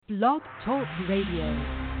Blog Talk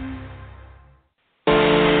Radio.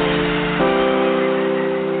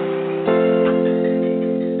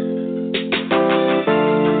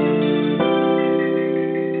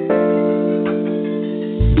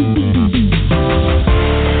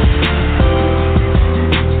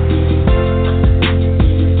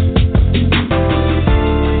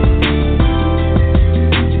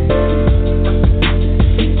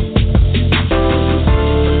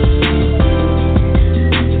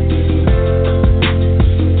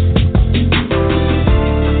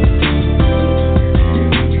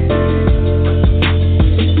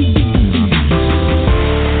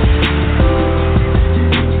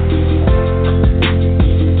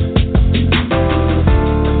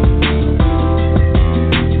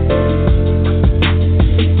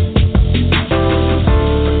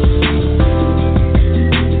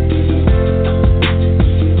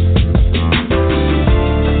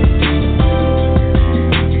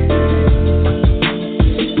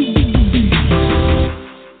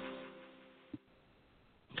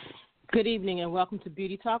 Good evening and welcome to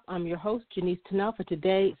Beauty Talk. I'm your host, Janice Tennell, for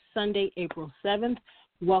today, Sunday, April 7th.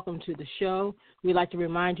 Welcome to the show. We'd like to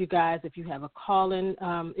remind you guys, if you have a call-in,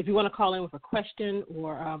 if you want to call in with a question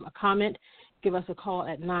or a comment, give us a call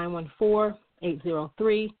at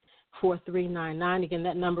 914-803-4399. Again,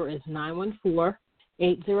 that number is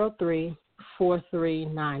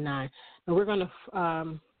 914-803-4399. And we're going to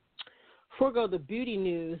forego the beauty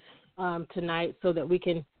news tonight so that we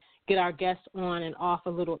can get our guests on and off a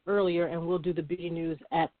little earlier, and we'll do the beauty news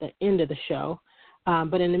at the end of the show.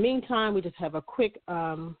 But in the meantime, we just have a quick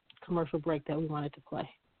commercial break that we wanted to play.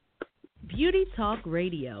 Beauty Talk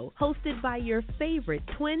Radio, hosted by your favorite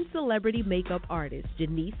twin celebrity makeup artists,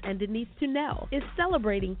 Janice and Denise Tunnell, is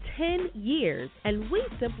celebrating 10 years, and we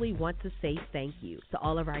simply want to say thank you to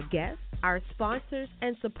all of our guests, our sponsors,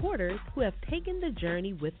 and supporters who have taken the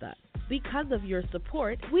journey with us. Because of your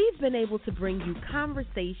support, we've been able to bring you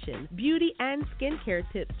conversation, beauty and skincare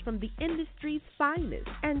tips from the industry's finest,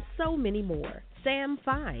 and so many more. Sam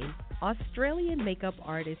Fine, Australian makeup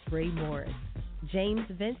artist Ray Morris, James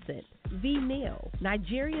Vincent, V. Neal,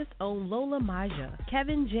 Nigeria's own Lola Maja,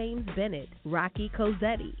 Kevin James Bennett, Rocky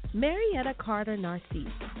Cosetti, Marietta Carter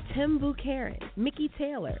Narcisse, Tim Buchanan, Mickey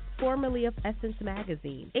Taylor, formerly of Essence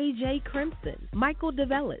Magazine, AJ Crimson, Michael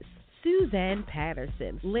DeVellis, Suzanne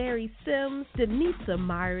Patterson, Larry Sims, Denisa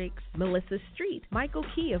Myrick, Melissa Street, Michael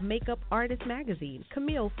Key of Makeup Artist Magazine,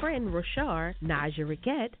 Camille Friend Rochard, Naja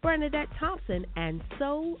Riquette, Bernadette Thompson, and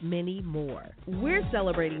so many more. We're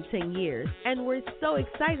celebrating 10 years, and we're so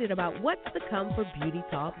excited about what's to come for Beauty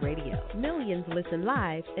Talk Radio. Millions listen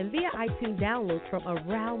live and via iTunes downloads from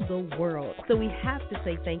around the world. So we have to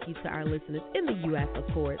say thank you to our listeners in the U.S., of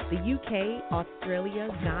course, the UK, Australia,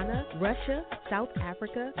 Ghana, Russia, South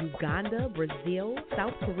Africa, Uganda, Brazil,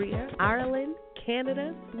 South Korea, Ireland,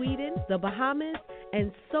 Canada, Sweden, the Bahamas,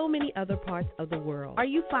 and so many other parts of the world. Are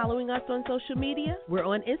you following us on social media? We're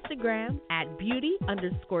on Instagram at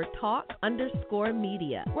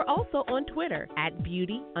beauty_talk_media. We're also on Twitter at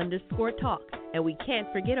beauty_talk. And we can't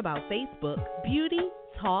forget about Facebook, Beauty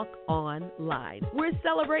Talk Online. We're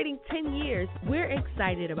celebrating 10 years. We're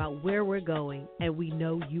excited about where we're going, and we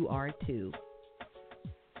know you are too.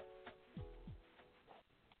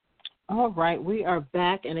 All right, we are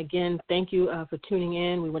back, and again, thank you for tuning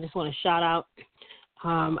in. We just want to shout out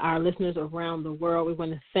our listeners around the world. We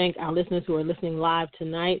want to thank our listeners who are listening live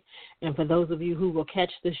tonight, and for those of you who will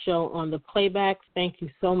catch the show on the playback, thank you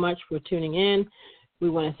so much for tuning in. We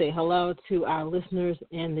want to say hello to our listeners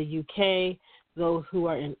in the UK, those who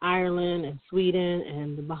are in Ireland and Sweden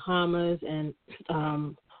and the Bahamas and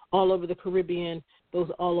all over the Caribbean,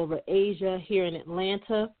 those all over Asia, here in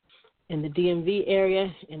Atlanta, in the DMV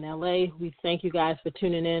area, in LA. We thank you guys for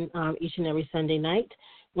tuning in each and every Sunday night.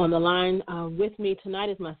 On the line with me tonight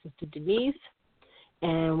is my sister Denise,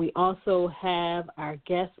 and we also have our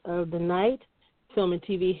guest of the night, film and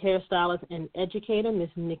TV hairstylist and educator, Miss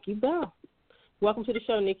Nikki Bell. Welcome to the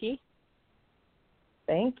show, Nikki.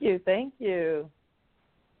 Thank you.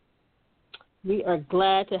 We are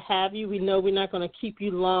glad to have you. We know we're not going to keep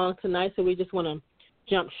you long tonight, so we just want to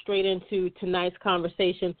jump straight into tonight's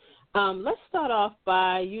conversation. Let's start off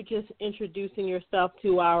by you just introducing yourself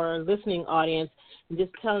to our listening audience and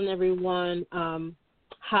just telling everyone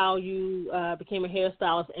how you became a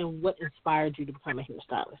hairstylist and what inspired you to become a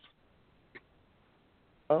hairstylist.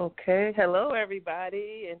 Okay. Hello,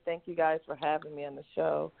 everybody, and thank you guys for having me on the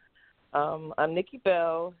show. I'm Nikki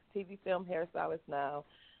Bell, TV film hairstylist now.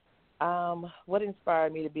 What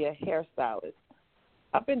inspired me to be a hairstylist?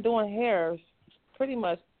 I've been doing hair pretty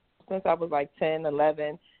much since I was like 10,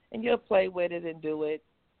 11, and you'll play with it and do it.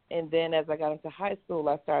 And then as I got into high school,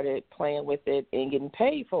 I started playing with it and getting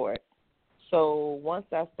paid for it. So once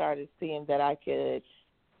I started seeing that I could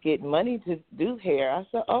get money to do hair, I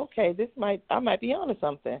said, okay, I might be onto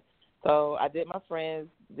something. So I did my friends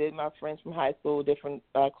from high school, different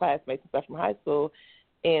classmates and stuff from high school.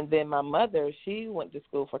 And then my mother, she went to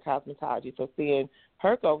school for cosmetology. So seeing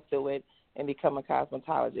her go through it and become a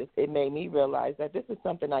cosmetologist, it made me realize that this is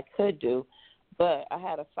something I could do. But I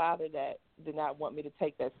had a father that did not want me to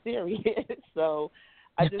take that serious. So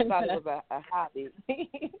I just thought it was a hobby.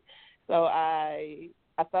 So I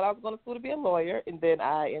thought I was going to school to be a lawyer, and then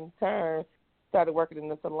I, in turn, started working in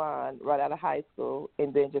the salon right out of high school,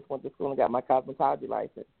 and then just went to school and got my cosmetology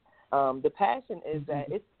license. The passion is that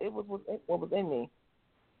it was what was in me.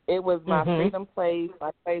 It was my freedom place,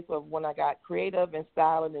 my place of when I got creative and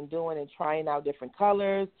styling and doing and trying out different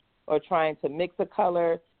colors or trying to mix a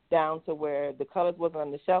color down to where the colors wasn't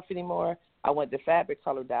on the shelf anymore. I went to fabric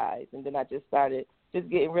color dyes, and then I just started just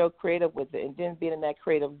getting real creative with it. And then being in that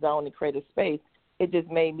creative zone and creative space, it just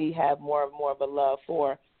made me have more and more of a love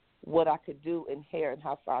for what I could do in hair and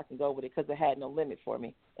how far I can go with it, because it had no limit for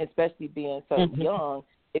me. Especially being so young,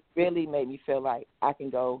 it really made me feel like I can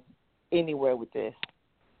go anywhere with this.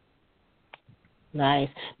 Nice.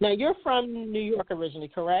 Now, you're from New York originally,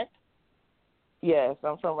 correct? Yes,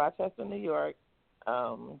 I'm from Rochester, New York.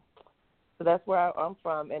 So that's where I'm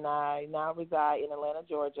from, and I now reside in Atlanta,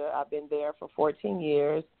 Georgia. I've been there for 14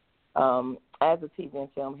 years as a TV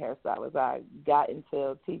and film hairstylist. I got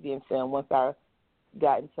into TV and film once I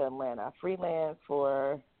got into Atlanta. I freelanced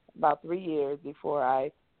for about 3 years before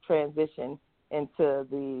I transitioned into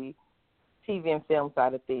the TV and film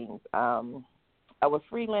side of things. I would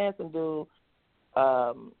freelance and do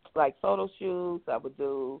like photo shoots. I would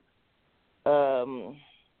do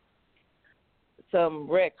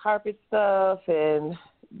some red carpet stuff and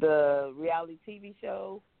the reality TV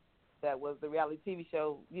show. That was the reality TV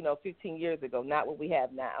show, 15 years ago, not what we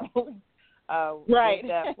have now. Right.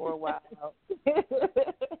 Did that for a while.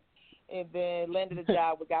 And then landed a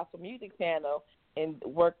job with Gospel Music Channel and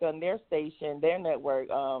worked on their station, their network,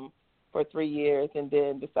 for 3 years, and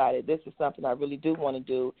then decided this is something I really do want to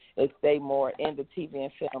do, is stay more in the TV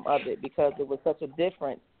and film of it, because it was such a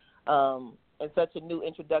difference and such a new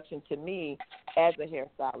introduction to me as a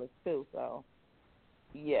hairstylist too. So,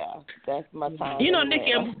 yeah, that's my time.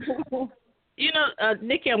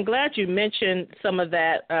 Nikki, I'm glad you mentioned some of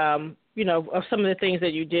that, of some of the things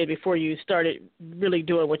that you did before you started really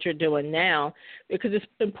doing what you're doing now, because it's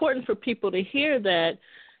important for people to hear that,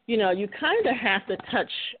 you kind of have to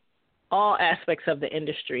touch all aspects of the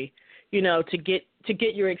industry, to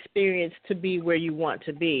get your experience to be where you want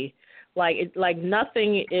to be. Like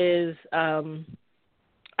nothing is.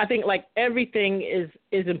 I think like everything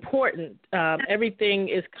is important. Everything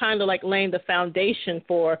is kind of like laying the foundation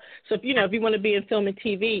for. So if you want to be in film and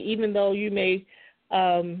TV, even though you may,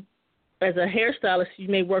 as a hairstylist, you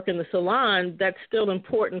may work in the salon, that's still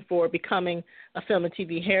important for becoming a film and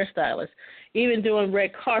TV hairstylist. Even doing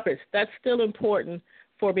red carpets, that's still important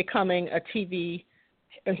for becoming a TV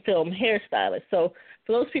and film hairstylist. So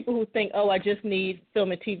for those people who think, I just need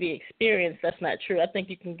film and TV experience, that's not true. I think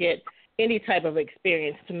you can get any type of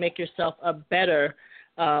experience to make yourself a better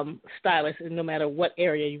stylist, no matter what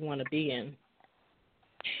area you want to be in.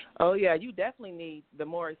 Oh, yeah, you definitely need the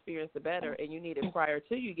more experience, the better, and you need it prior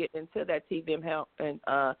to you get into that TV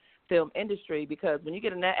and film industry, because when you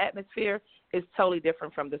get in that atmosphere, it's totally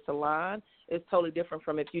different from the salon. It's totally different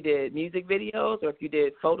from if you did music videos or if you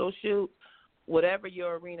did photo shoots. Whatever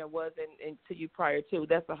your arena was to you prior to,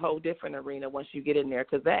 that's a whole different arena once you get in there,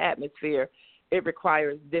 because that atmosphere, it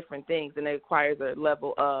requires different things, and it requires a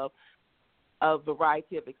level of a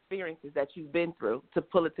variety of experiences that you've been through to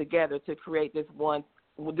pull it together to create this one,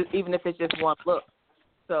 even if it's just one look.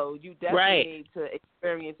 So you definitely need to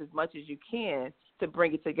experience as much as you can to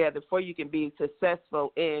bring it together before you can be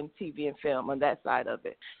successful in TV and film on that side of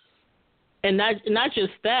it. And not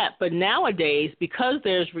just that, but nowadays, because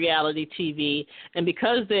there's reality TV and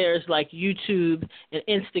because there's like YouTube and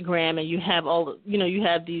Instagram, and you have you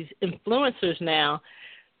have these influencers now,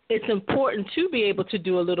 it's important to be able to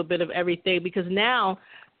do a little bit of everything, because now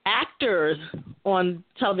actors on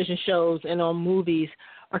television shows and on movies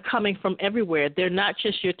are coming from everywhere. They're not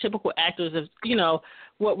just your typical actors of,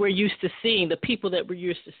 what we're used to seeing, the people that we're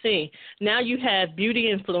used to seeing. Now you have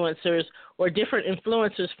beauty influencers or different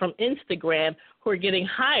influencers from Instagram who are getting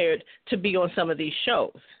hired to be on some of these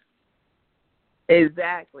shows.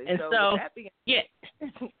 Exactly. And so yeah.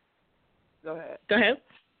 Go ahead. Go ahead.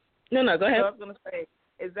 No, go ahead. So I was going to say,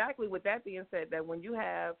 exactly with that being said, that when you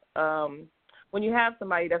have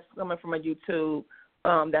somebody that's coming from a YouTube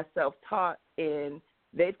that's self-taught, and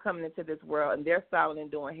they've come into this world and they're styling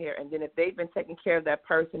and doing hair. And then if they've been taking care of that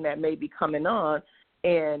person that may be coming on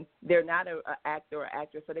and they're not an actor or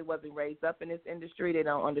actress, so they wasn't raised up in this industry, they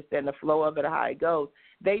don't understand the flow of it or how it goes.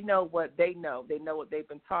 They know what they know. They know what they've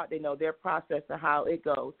been taught. They know their process and how it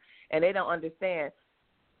goes. And they don't understand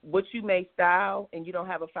what you may style and you don't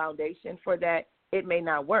have a foundation for that, it may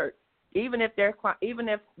not work. Even if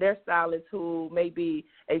they're stylists who may be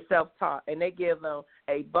a self-taught and they give them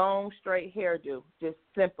a bone straight hairdo, just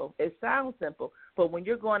simple. It sounds simple, but when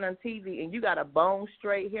you're going on TV and you got a bone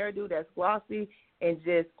straight hairdo that's glossy and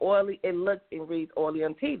just oily, it looks and reads oily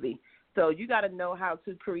on TV. So you got to know how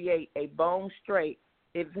to create a bone straight.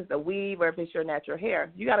 If it's a weave or if it's your natural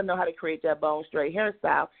hair, you got to know how to create that bone straight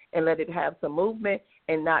hairstyle and let it have some movement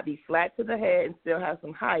and not be flat to the head and still have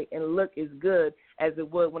some height and look as good as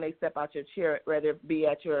it would when they step out your chair, whether it be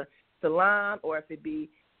at your salon or if it be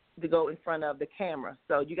to go in front of the camera.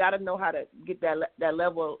 So you got to know how to get that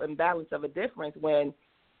level and balance of a difference when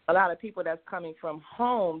a lot of people that's coming from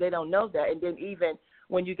home, they don't know that. And then even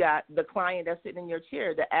when you got the client that's sitting in your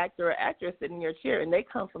chair, the actor or actress sitting in your chair, and they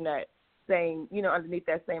come from that same, underneath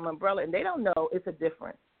that same umbrella, and they don't know it's a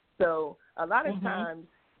difference. So a lot of times,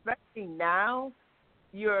 especially now,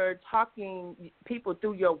 you're talking people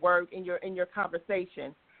through your work and in your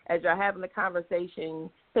conversation as you're having the conversation,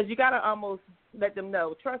 because you got to almost let them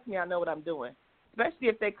know, trust me, I know what I'm doing, especially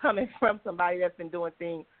if they're coming from somebody that's been doing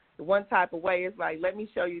things the one type of way. It's like, let me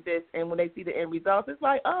show you this, and when they see the end results, it's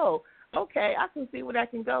like, oh, okay, I can see where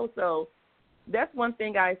that can go. So that's one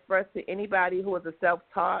thing I express to anybody who is a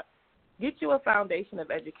self-taught. Get you a foundation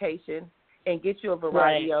of education and get you a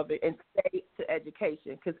variety of it and stay to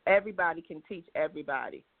education, because everybody can teach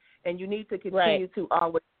everybody. And you need to continue to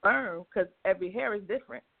always learn, because every hair is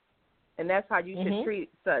different. And that's how you should treat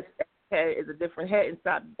such. Every hair is a different head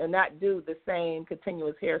and not do the same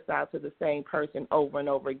continuous hairstyle to the same person over and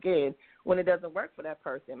over again when it doesn't work for that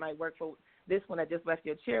person. It might work for this one that just left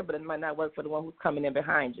your chair, but it might not work for the one who's coming in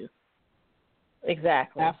behind you.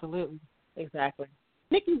 Exactly. Absolutely. Exactly.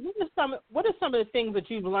 Nikki, what are some of the things that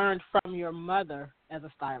you've learned from your mother as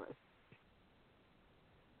a stylist?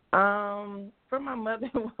 From my mother,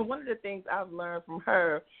 one of the things I've learned from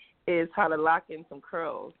her is how to lock in some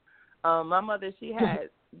curls. My mother, she had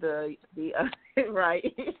the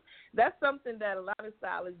right. That's something that a lot of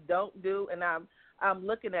stylists don't do, and I'm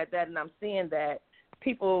looking at that and I'm seeing that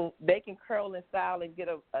people, they can curl and style and get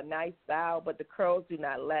a nice style, but the curls do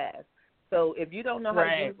not last. So if you don't know how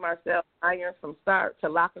to use Marcel iron from start to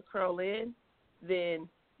lock a curl in, then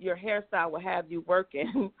your hairstyle will have you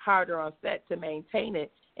working harder on set to maintain it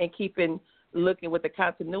and looking with the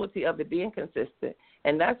continuity of it being consistent.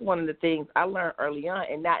 And that's one of the things I learned early on,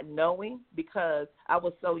 and not knowing, because I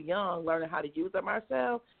was so young learning how to use a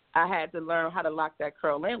Marcel, I had to learn how to lock that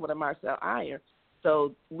curl in with a Marcel iron.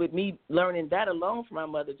 So with me learning that alone from my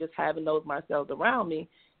mother, just having those Marcels around me,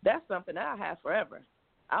 that's something that I have forever.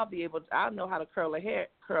 I'll know how to curl hair,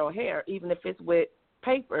 even if it's with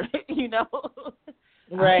paper,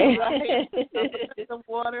 Right. Put some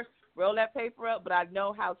water, roll that paper up, but I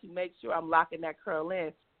know how to make sure I'm locking that curl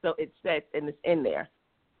in so it sets and it's in there.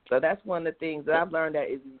 So that's one of the things that I've learned that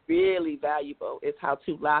is really valuable, is how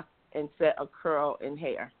to lock and set a curl in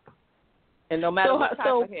hair. And no matter what type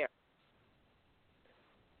of hair.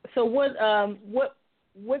 So what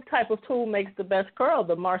type of tool makes the best curl?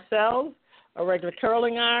 The Marcel's, a regular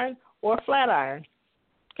curling iron, or a flat iron?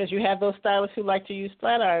 Because you have those stylists who like to use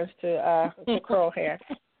flat irons to curl hair.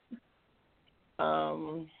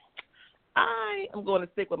 I am going to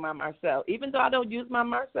stick with my Marcel, even though I don't use my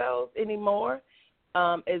Marcels anymore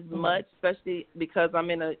as much, especially because I'm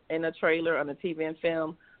in a trailer on a TV and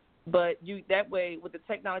film. But that way, with the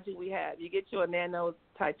technology we have, you get you a nano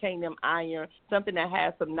titanium iron, something that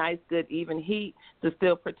has some nice, good, even heat to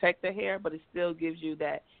still protect the hair, but it still gives you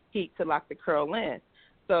that heat to lock the curl in.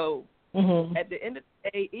 So at the end of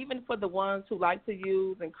the day, even for the ones who like to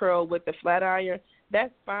use and curl with the flat iron,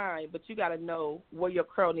 that's fine, but you got to know where your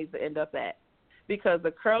curl needs to end up at, because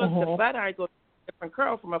the flat iron goes a different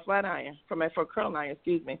curl from a flat iron, for a curl iron,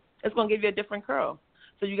 It's going to give you a different curl.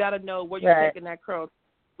 So you got to know where you're taking that curl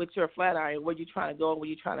with your flat iron, where you're trying to go,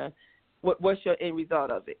 and what's your end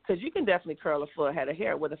result of it. Because you can definitely curl a full head of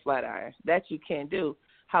hair with a flat iron. That you can do.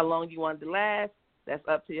 How long you want it to last, that's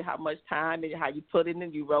up to you, how much time and how you put it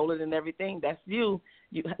in, you roll it and everything. That's you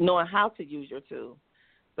knowing how to use your tool.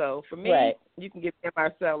 So for me, you can give them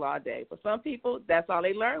Marcel all day. For some people, that's all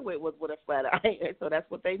they learned was with a flat iron, so that's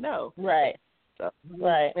what they know. Right. So,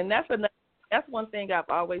 and that's one thing I've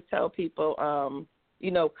always tell people,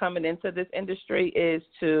 coming into this industry, is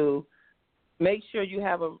to make sure you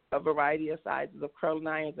have a variety of sizes of curling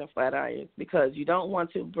irons and flat irons, because you don't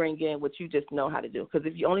want to bring in what you just know how to do. Because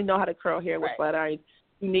if you only know how to curl hair with flat irons,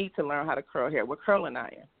 you need to learn how to curl hair with curling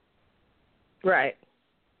iron. Right.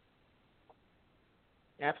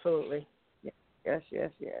 Absolutely. Yes.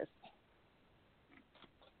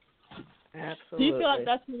 Absolutely. Do you feel like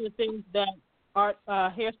that's one of the things that art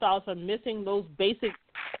hairstylists are missing, those basic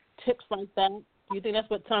tips like that? Do you think that's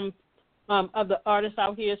what some of the artists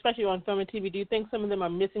out here, especially on film and TV, do you think some of them are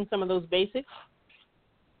missing some of those basics?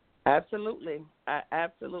 Absolutely. I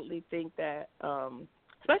absolutely think that,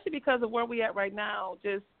 especially because of where we at right now,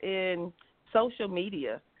 just in social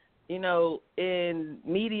media. You know, in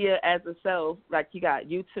media as itself, like you got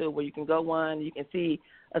YouTube where you can go on, you can see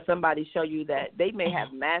somebody show you that they may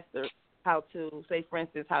have mastered how to, say, for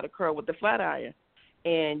instance, how to curl with the flat iron.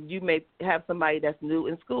 And you may have somebody that's new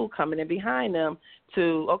in school coming in behind them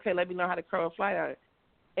to, okay, let me learn how to curl a flat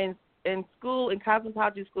iron. In school, in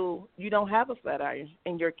cosmetology school, you don't have a flat iron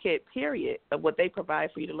in your kit, period, of what they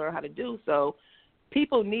provide for you to learn how to do. So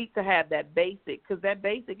people need to have that basic, because that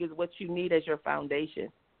basic is what you need as your foundation,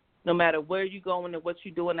 no matter where you're going and what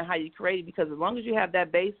you're doing and how you create it, because as long as you have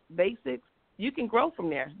that basics, you can grow from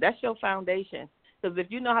there. That's your foundation. Because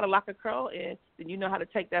if you know how to lock a curl in, then you know how to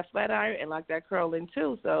take that flat iron and lock that curl in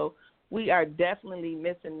too. So we are definitely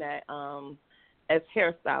missing that as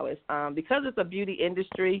hairstylists, because it's a beauty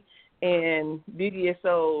industry and beauty is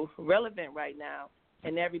so relevant right now,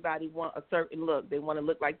 and everybody want a certain look. They want to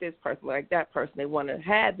look like this person, like that person. They want to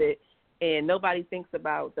have it, and nobody thinks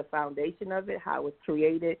about the foundation of it, how it's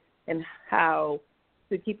created, and how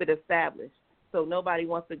to keep it established. So nobody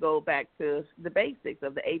wants to go back to the basics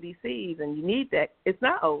of the ABCs, and you need that. It's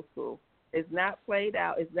not old school. It's not played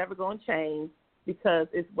out. It's never going to change, because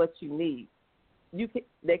it's what you need. You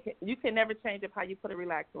can never change up how you put a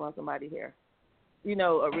relaxer on somebody's hair. You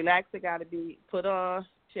know, a relaxer got to be put on,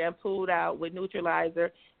 shampooed out with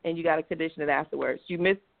neutralizer, and you got to condition it afterwards.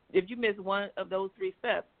 If you miss one of those three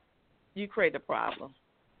steps, you create a problem.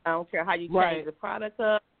 I don't care how you change the product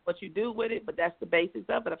up, what you do with it, but that's the basics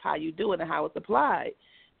of it, of how you do it and how it's applied.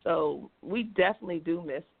 So we definitely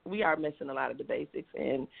we are missing a lot of the basics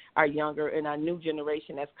in our younger and our new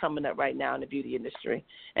generation that's coming up right now in the beauty industry.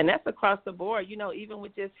 And that's across the board, you know, even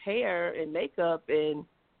with just hair and makeup and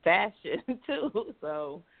fashion too.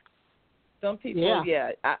 So some people,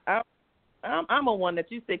 I'm a one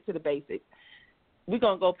that you stick to the basics. We're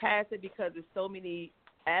going to go past it because there's so many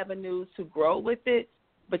avenues to grow with it,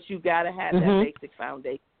 but you got to have that basic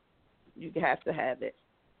foundation. You have to have it.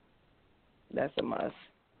 That's a must.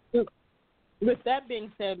 With that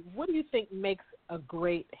being said, what do you think makes a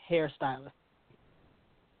great hairstylist?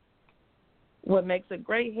 What makes a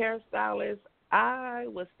great hairstylist, I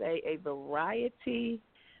would say a variety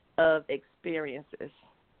of experiences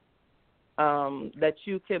that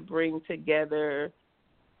you could bring together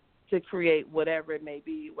to create whatever it may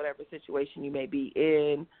be, whatever situation you may be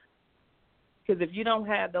in. Because if you don't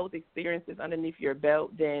have those experiences underneath your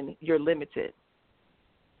belt, then you're limited.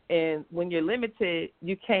 And when you're limited,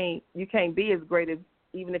 you can't be as great as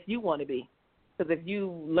even if you want to be. Because if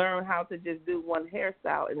you learn how to just do one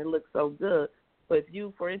hairstyle and it looks so good, but if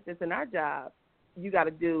you, for instance, in our job, you got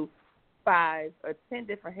to do 5 or 10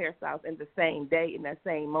 different hairstyles in the same day in that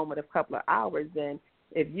same moment of couple of hours, then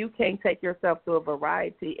if you can't take yourself to a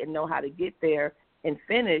variety and know how to get there and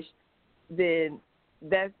finish, then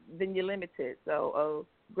you're limited. So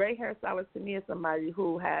a great hairstylist to me is somebody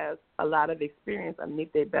who has a lot of experience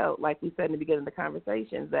underneath their belt. Like we said in the beginning of the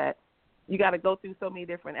conversations, that you got to go through so many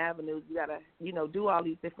different avenues. You got to, do all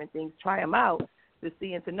these different things, try them out to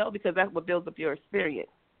see and to know, because that's what builds up your experience.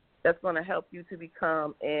 That's going to help you to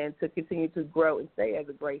become and to continue to grow and stay as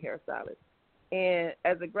a great hairstylist. And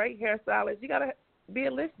as a great hairstylist, you got to be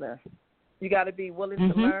a listener. You got to be willing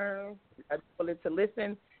to learn, willing to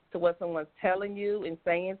listen to what someone's telling you and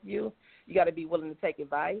saying to you. You got to be willing to take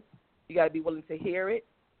advice. You got to be willing to hear it.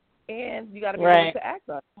 And you got to be willing to act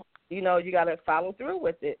on it. You got to follow through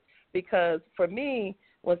with it. Because for me,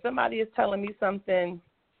 when somebody is telling me something,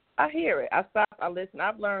 I hear it. I stop, I listen.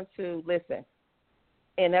 I've learned to listen.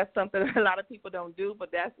 And that's something a lot of people don't do,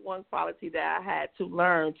 but that's one quality that I had to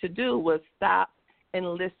learn to do, was stop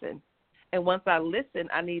and listen. And once I listened,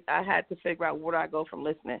 I had to figure out where do I go from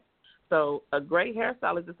listening. So a great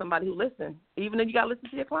hairstylist is somebody who listens. Even if you got to listen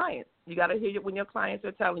to your clients. You got to hear it when your clients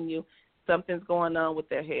are telling you something's going on with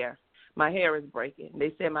their hair. My hair is breaking.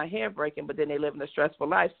 They say my hair breaking, but then they live in a stressful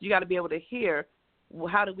life. So you got to be able to hear,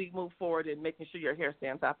 how do we move forward in making sure your hair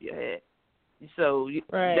stays on top of your head. So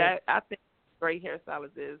that, I think great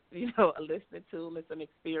hairstylist is, a listening tool and some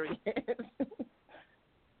experience.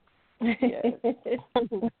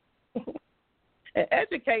 And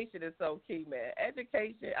education is so key, man.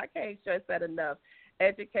 Education, I can't stress that enough.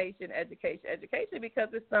 Education, because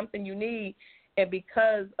it's something you need. And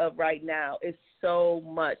because of right now, it's so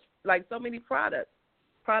much, like so many products.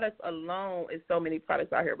 Products alone is so many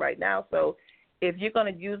products out here right now. So if you're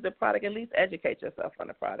going to use the product, at least educate yourself on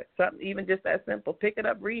the product. Something even just that simple. Pick it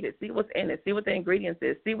up, read it, see what's in it, see what the ingredients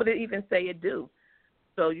is, see what it even say it do.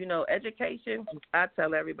 So, education, I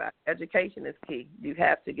tell everybody, education is key. You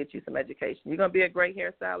have to get you some education. You're going to be a great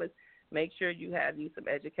hairstylist, make sure you have you some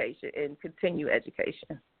education and continue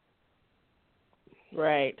education.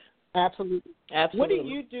 Right. Absolutely. What do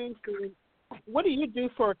you do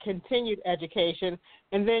for continued education?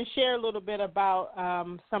 And then share a little bit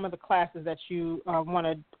about some of the classes that you want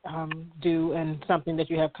to do and something that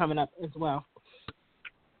you have coming up as well.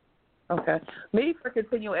 Okay. Me, for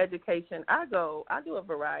continual education, I do a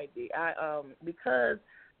variety. Because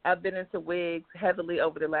I've been into wigs heavily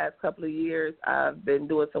over the last couple of years, I've been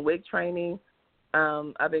doing some wig training.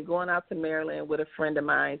 I've been going out to Maryland with a friend of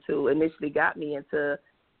mine who initially got me into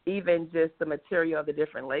even just the material of the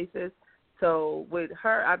different laces. So with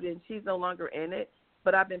her, she's no longer in it,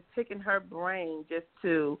 but I've been picking her brain just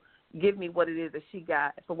to give me what it is that she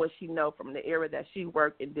got for what she know from the era that she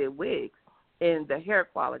worked and did wigs and the hair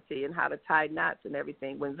quality and how to tie knots and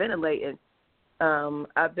everything when ventilating.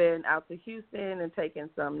 I've been out to Houston and taken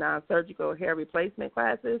some non-surgical hair replacement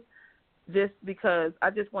classes just because I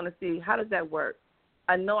just want to see how does that work.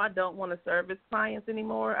 I know I don't want to service clients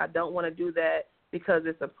anymore. I don't want to do that because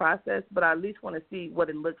it's a process, but I at least want to see what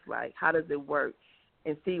it looks like, how does it work,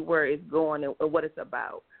 and see where it's going and what it's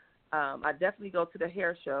about. I definitely go to the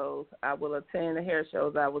hair shows. I will attend the hair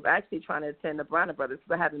shows. I was actually trying to attend the Bronner Brothers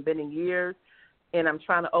because I haven't been in years, and I'm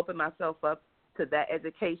trying to open myself up to that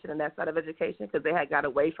education and that side of education because they had got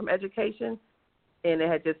away from education, and it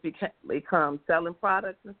had just become selling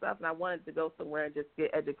products and stuff, and I wanted to go somewhere and just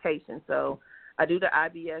get education. So I do the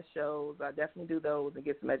IBS shows. I definitely do those and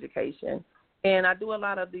get some education. And I do a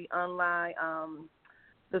lot of the online,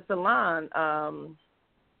 the salon,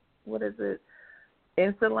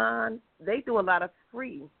 in salon, they do a lot of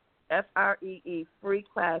free, FREE, free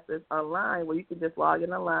classes online where you can just log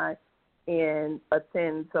in online and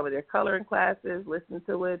attend some of their coloring classes, listen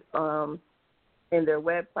to it in their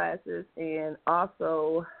web classes. And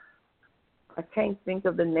also, I can't think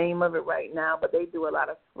of the name of it right now, but they do a lot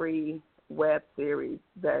of free web series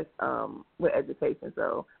that's with education,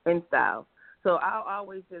 so in style. So I'll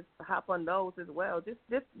always just hop on those as well, just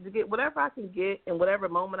to get whatever I can get in whatever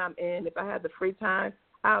moment I'm in. If I have the free time,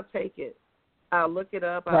 I'll take it. I'll look it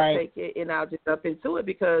up, I'll take it, and I'll just up into it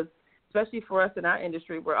because especially for us in our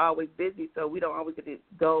industry, we're always busy, so we don't always get to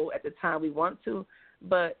go at the time we want to.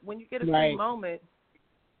 But when you get a free moment,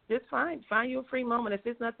 just find you a free moment. If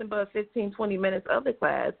it's nothing but 15, 20 minutes of the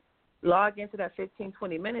class, log into that 15,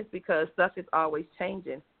 20 minutes because stuff is always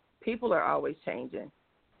changing. People are always changing.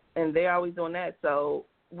 And they're always doing that. So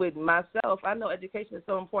with myself, I know education is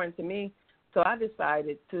so important to me, so I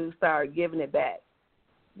decided to start giving back,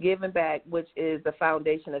 which is the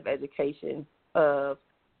foundation of education, of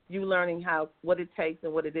you learning what it takes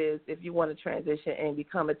and what it is if you want to transition and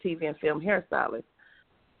become a TV and film hairstylist.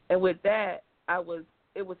 And with that,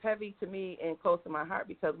 it was heavy to me and close to my heart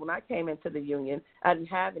because when I came into the union, I didn't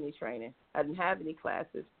have any training. I didn't have any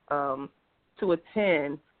classes to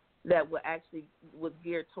attend that was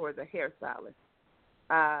geared towards a hairstylist.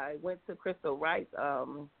 I went to Crystal Wright's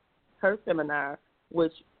her seminar,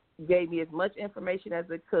 which gave me as much information as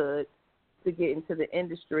it could to get into the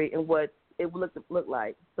industry and what it would look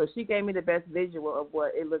like. So she gave me the best visual of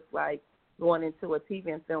what it looks like going into a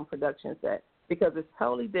TV and film production set because it's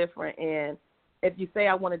totally different. And if you say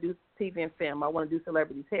I want to do TV and film, I want to do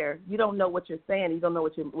celebrities' hair, you don't know what you're saying. You don't know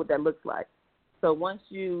what that looks like. So once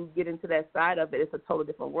you get into that side of it, it's a totally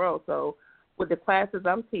different world. So with the classes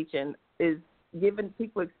I'm teaching is giving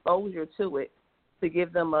people exposure to it to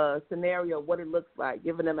give them a scenario of what it looks like,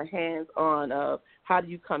 giving them a hands-on of how do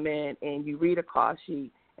you come in and you read a cost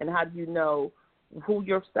sheet and how do you know who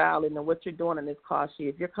you're styling and what you're doing in this cost sheet.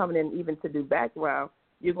 If you're coming in even to do background,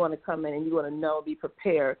 you're going to come in and you're going to know, be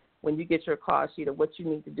prepared when you get your cost sheet of what you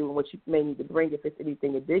need to do and what you may need to bring if it's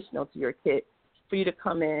anything additional to your kit, for you to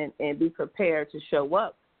come in and be prepared to show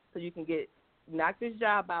up so you can knock this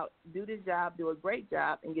job out, do this job, do a great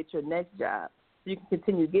job, and get your next job. So you can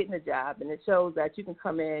continue getting the job. And it shows that you can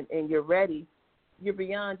come in and you're ready. You're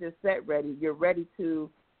beyond just set ready. You're ready to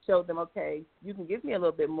show them, okay, you can give me a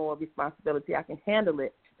little bit more responsibility. I can handle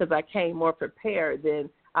it because I came more prepared than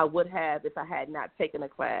I would have if I had not taken a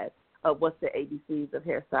class of what's the ABCs of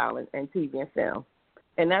hairstyling and TV and film.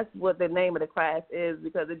 And that's what the name of the class is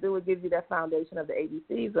because it gives you that foundation of the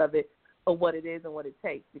ABCs of it, of what it is and what it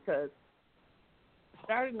takes, because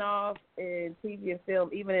starting off in TV and film,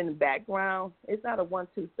 even in the background, it's not a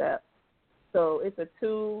 1-2 step. So it's a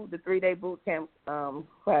 2 to 3 day boot camp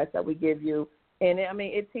class that we give you. And,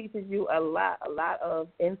 it teaches you a lot of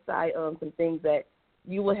insight on some things that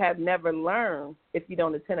you would have never learned if you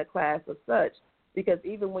don't attend a class of such. Because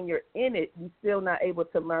even when you're in it, you're still not able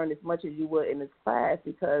to learn as much as you would in this class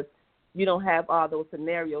because you don't have all those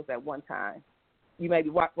scenarios at one time. You may be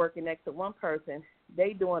working next to one person,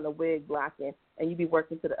 they doing the wig blocking, and you be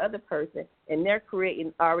working to the other person, and they're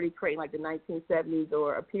already creating like the 1970s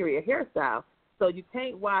or a period hairstyle. So you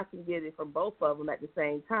can't watch and get it from both of them at the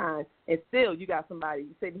same time, and still you got somebody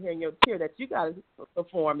sitting here in your chair that you got to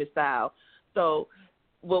perform the style. So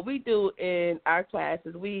what we do in our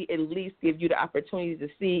classes, we at least give you the opportunity to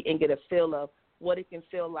see and get a feel of what it can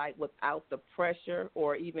feel like without the pressure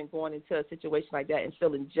or even going into a situation like that and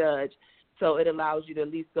feeling judged. So it allows you to at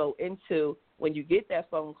least go into, when you get that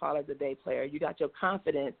phone call as a day player, you got your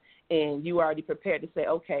confidence and you already prepared to say,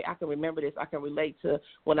 okay, I can remember this. I can relate to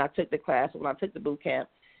when I took the class, when I took the boot camp,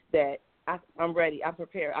 that I'm ready. I'm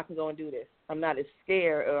prepared. I can go and do this. I'm not as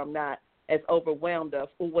scared or I'm not as overwhelmed of,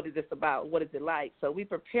 what is this about? What is it like? So we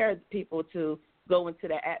prepare people to go into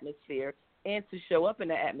that atmosphere and to show up in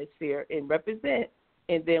the atmosphere and represent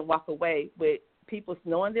and then walk away with people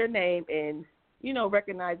knowing their name and,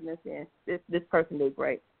 recognizing and saying, this person did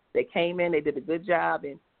great. They came in, they did a good job,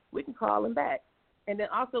 and we can call them back. And then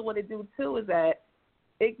also what it do, too, is that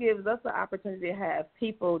it gives us the opportunity to have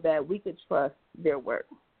people that we could trust their work.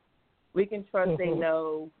 We can trust they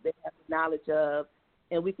know, they have the knowledge of,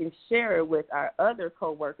 and we can share it with our other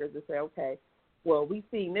coworkers and say, okay, well, we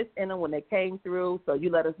seen this in them when they came through, so you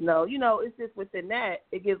let us know. It's just within that,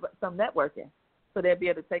 it gives some networking. So they'll be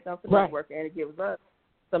able to take on some networking, and it gives us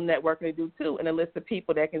some networking to do, too, and a list of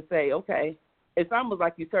people that can say, okay, it's almost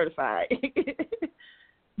like you certified.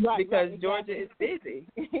 Because Georgia is busy.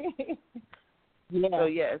 So,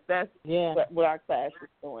 yes, that's what our class is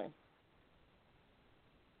doing.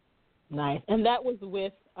 Nice. And that was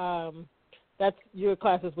with that's your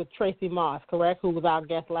classes with Tracy Moss, correct, who was our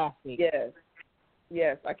guest last week?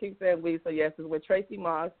 Yes, I keep saying we, so yes, it's with Tracy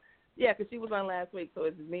Moss. Yeah, because she was on last week, so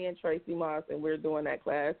it's me and Tracy Moss, and we're doing that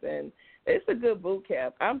class, and it's a good boot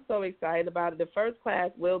camp. I'm so excited about it. The first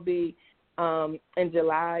class will be in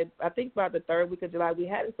July, I think about the third week of July. We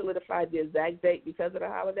hadn't solidified the exact date because of the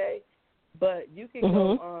holiday, but you can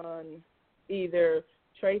go on either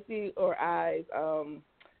Tracy or I's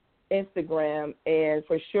Instagram, and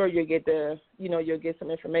for sure you'll get you'll get some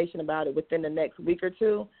information about it within the next week or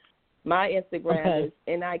two. My Instagram is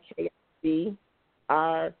NIKBRCH,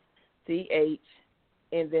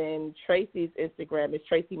 and then Tracy's Instagram is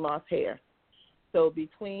Tracy Moss Hair. So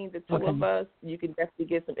between the two of us, you can definitely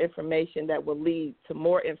get some information that will lead to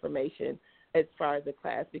more information as far as the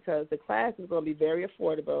class, because the class is going to be very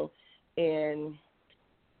affordable, and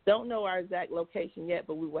don't know our exact location yet,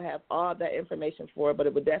 but we will have all that information for it. But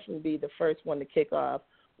it would definitely be the first one to kick off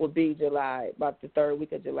will be July, about the third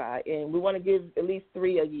week of July. And we want to give at least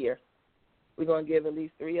 3 a year. We're going to give at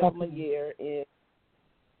least 3 of them a year. And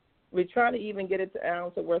we're trying to even get it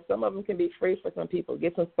to where some of them can be free for some people,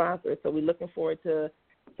 get some sponsors. So we're looking forward to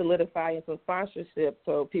solidifying some sponsorship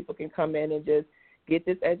so people can come in and just get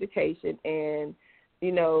this education and,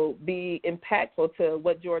 be impactful to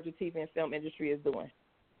what Georgia TV and film industry is doing.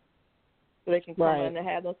 So they can come in and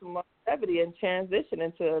have them some longevity and transition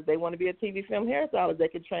into, if they want to be a TV film hairstylist, they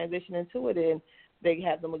can transition into it, and they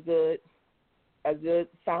have them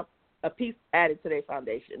a piece added to their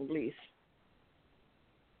foundation, at least.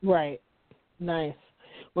 Right. Nice.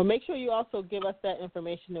 Well, make sure you also give us that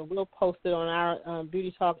information, and we'll post it on our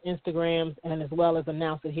Beauty Talk Instagrams and as well as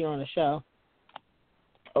announce it here on the show.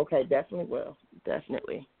 Okay, definitely will.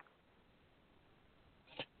 Definitely.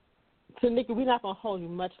 So, Nikki, we're not going to hold you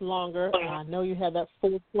much longer. I know you have that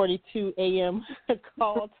 4:42 a.m.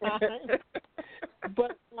 call time.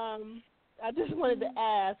 But I just wanted to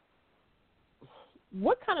ask,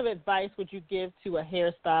 what kind of advice would you give to a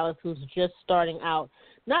hairstylist who's just starting out,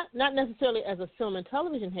 not necessarily as a film and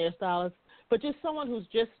television hairstylist, but just someone who's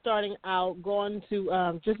just starting out, going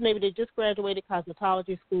to maybe they just graduated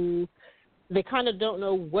cosmetology school. They kind of don't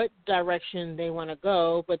know what direction they want to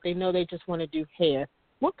go, but they know they just want to do hair.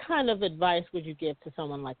 What kind of advice would you give to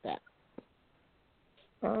someone like that?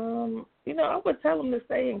 I would tell them to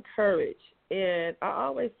stay encouraged. And I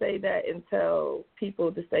always say that and tell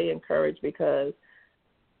people to stay encouraged, because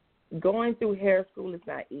going through hair school is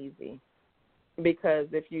not easy. Because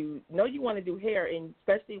if you know you want to do hair, and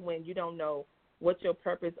especially when you don't know what your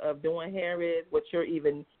purpose of doing hair is, what you're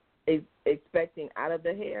even expecting out of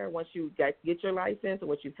the hair once you get your license or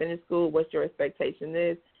once you finish school, what your expectation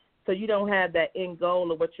is. So you don't have that end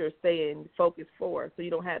goal of what you're saying focus for. So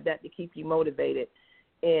you don't have that to keep you motivated.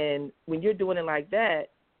 And when you're doing it like that,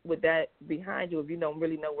 with that behind you, if you don't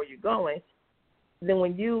really know where you're going, then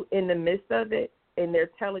when you in the midst of it and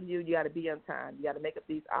they're telling you got to be on time, you got to make up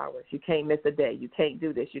these hours, you can't miss a day, you can't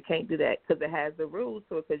do this, you can't do that, because it has the rules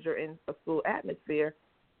to it, because you're in a school atmosphere,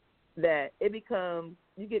 that it becomes,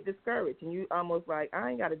 you get discouraged and you almost like, I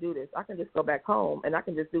ain't got to do this. I can just go back home and I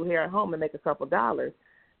can just do hair at home and make a couple dollars.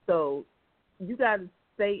 So you got to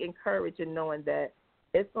stay encouraged in knowing that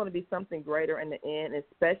it's going to be something greater in the end,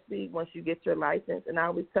 especially once you get your license. And I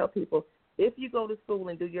always tell people, if you go to school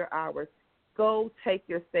and do your hours, go take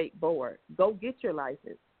your state board. Go get your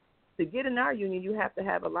license. To get in our union, you have to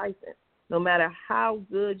have a license. No matter how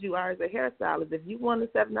good you are as a hairstylist, if you want a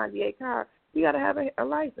 798 car, you got to have a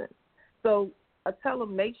license. So I tell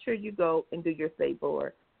them, make sure you go and do your state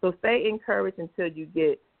board. So stay encouraged until you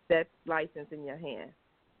get that license in your hand.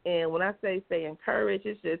 And when I say stay encouraged,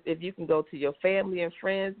 it's just if you can go to your family and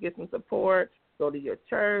friends, get some support, go to your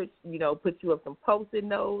church, put you up some Post-it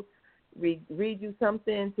notes, read you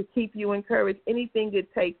something to keep you encouraged, anything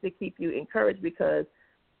it takes to keep you encouraged, because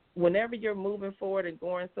whenever you're moving forward and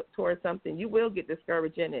going towards something, you will get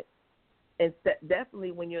discouraged in it. And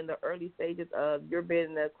definitely when you're in the early stages of you're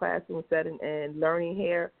being in a classroom setting and learning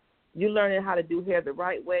hair, you're learning how to do hair the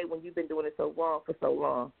right way when you've been doing it so wrong for so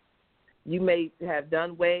long. You may have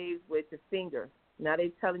done waves with your finger. Now they're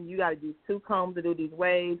telling you got to use 2 combs to do these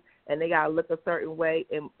waves, and they got to look a certain way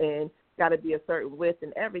and got to be a certain width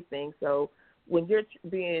and everything. So when you're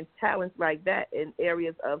being challenged like that in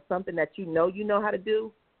areas of something that you know how to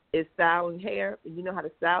do, is styling hair, and you know how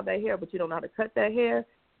to style that hair, but you don't know how to cut that hair,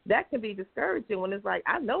 that can be discouraging when it's like,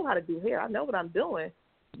 I know how to do hair, I know what I'm doing,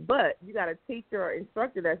 but you got a teacher or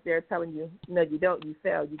instructor that's there telling you, no, you don't, you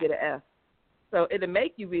fail, you get an F. So it'll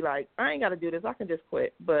make you be like, I ain't got to do this, I can just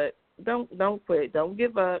quit. But don't quit, don't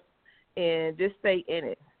give up, and just stay in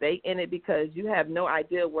it. Stay in it, because you have no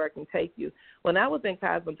idea where it can take you. When I was in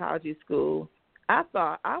cosmetology school, I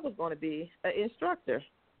thought I was going to be an instructor.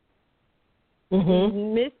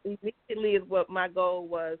 Mm-hmm. Immediately is what my goal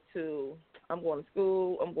was I'm going to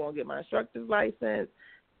school, I'm going to get my instructor's license.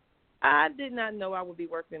 I did not know I would be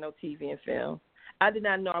working in no TV and film. I did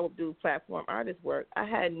not know I would do platform artist work. I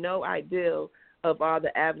had no idea of all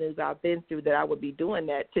the avenues I've been through that I would be doing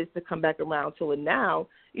that, just to come back around to it now,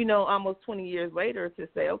 almost 20 years later, to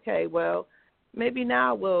say, okay, well, maybe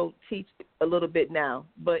now we'll teach a little bit now.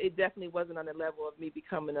 But it definitely wasn't on the level of me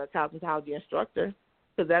becoming a cosmetology instructor,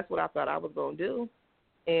 because that's what I thought I was going to do.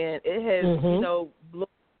 And it has, blown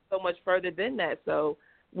so much further than that. So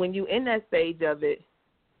when you're in that stage of it,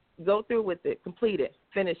 go through with it, complete it,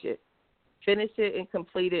 finish it and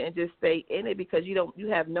complete it, and just stay in it, because you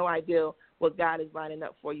have no idea what God is lining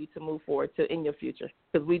up for you to move forward to in your future,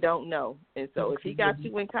 because we don't know. And so if he got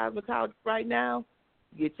you in cosmetology right now,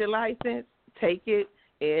 get your license, take it,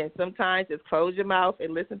 and sometimes just close your mouth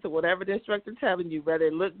and listen to whatever the instructor's telling you, whether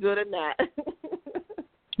it look good or not.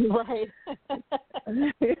 Right.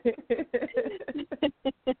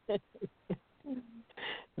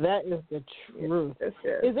 That is the truth.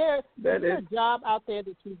 Yes. Is there a job out there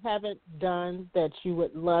that you haven't done that you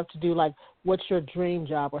would love to do? Like, what's your dream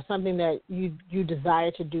job, or something that you desire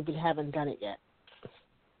to do but haven't done it yet?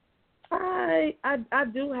 I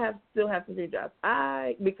still have some dream jobs.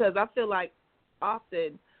 Because I feel like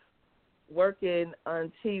often working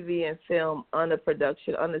on TV and film, on the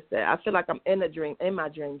production, on the set, I feel like I'm in my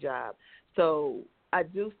dream job. So I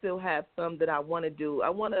do still have some that I want to do. I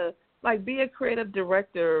want to be a creative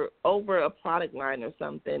director over a product line or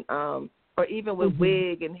something, or even with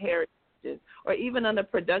wig and hair, or even on a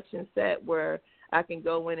production set where I can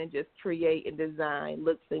go in and just create and design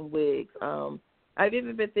looks and wigs. I've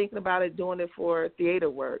even been thinking about doing it for theater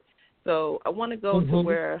work. So I want to go to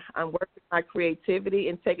where I'm working my creativity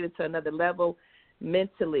and taking it to another level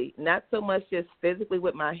mentally, not so much just physically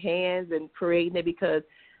with my hands and creating it, because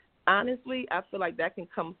honestly, I feel like that can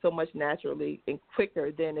come so much naturally and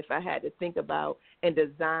quicker than if I had to think about and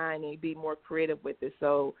design and be more creative with it.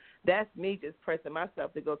 So that's me just pressing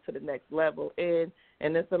myself to go to the next level. And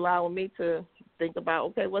it's allowing me to think about,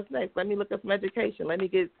 okay, what's next? Let me look up some education. Let me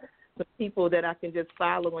get some people that I can just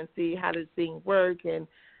follow and see how this thing works and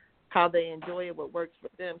how they enjoy it, what works for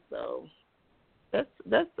them. So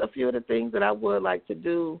that's a few of the things that I would like to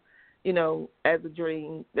do, as a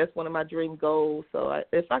dream. That's one of my dream goals. So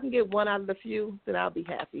if I can get one out of the few, then I'll be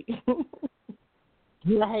happy.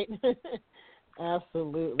 Right.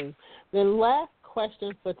 Absolutely. The last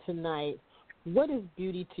question for tonight, what is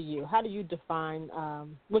beauty to you? How do you define,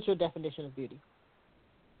 what's your definition of beauty?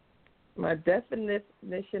 My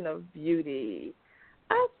definition of beauty,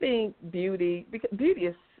 I think beauty, because beauty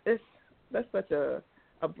is that's such a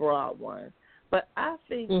broad one. But I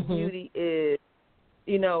think beauty is,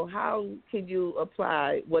 how can you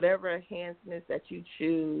apply whatever enhancements that you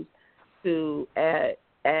choose to add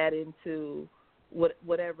into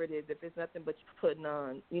whatever it is. If it's nothing but you're putting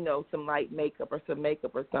on, some light makeup or some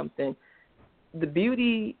makeup or something, the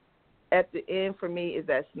beauty at the end for me is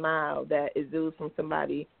that smile that exudes from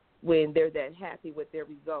somebody when they're that happy with their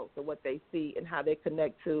results or what they see and how they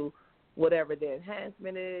connect to whatever their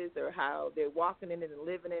enhancement is or how they're walking in it and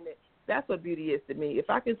living in it. That's what beauty is to me. If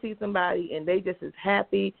I can see somebody and they just is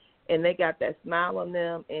happy and they got that smile on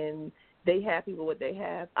them and they happy with what they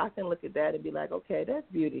have, I can look at that and be like, okay, that's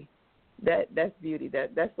beauty. That's beauty.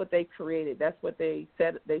 That's what they created. That's what they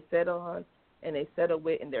set on and they settle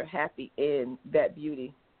with, and they're happy in that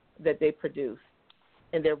beauty that they produce.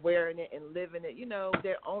 And they're wearing it and living it.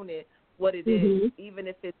 They're owning what it is, even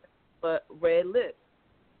if it's but red lips.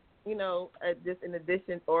 Just in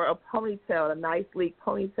addition, or a ponytail, a nice sleek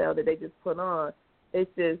ponytail that they just put on.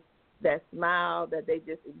 It's just that smile that they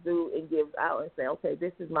just exude and gives out and say, okay,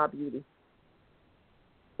 this is my beauty.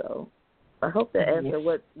 So I hope that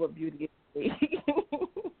answers what beauty is to me.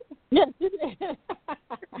 Yes.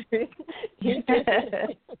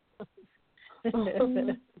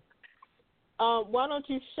 Why don't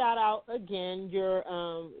you shout out again your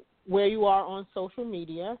where you are on social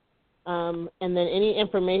media, and then any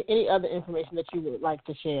other information that you would like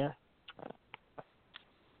to share.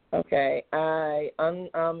 Okay,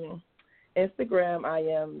 on Instagram I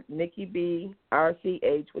am Nikki B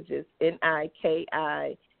RCH, which is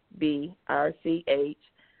NIKI BRCH.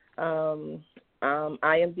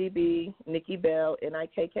 IMDb, Nikki Bell,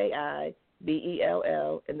 NIKKI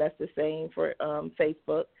BELL, and that's the same for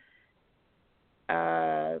Facebook.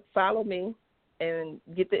 Follow me and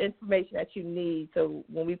get the information that you need so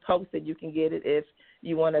when we post it, you can get it if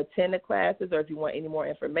you want to attend the classes or if you want any more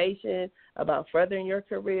information about furthering your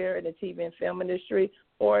career in the TV and film industry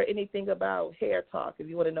or anything about hair talk. If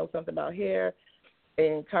you want to know something about hair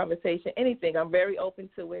and conversation, anything, I'm very open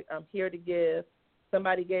to it. I'm here to give.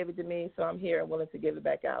 Somebody gave it to me, so I'm here and willing to give it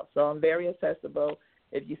back out. So I'm very accessible.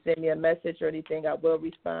 If you send me a message or anything, I will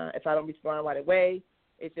respond. If I don't respond right away,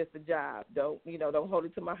 it's just a job. Don't hold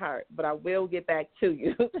it to my heart. But I will get back to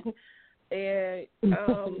you. And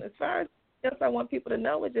as far as else I want people to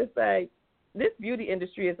know is just like this beauty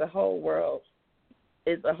industry is a whole world.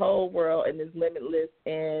 It's a whole world and it's limitless.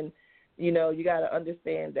 And, you got to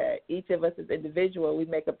understand that each of us as individual, we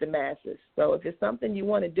make up the masses. So if it's something you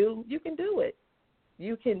want to do, you can do it.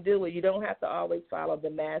 You can do it. You don't have to always follow the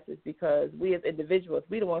masses because we as individuals,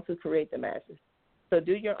 we the ones who create the masses. So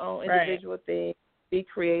do your own individual thing, be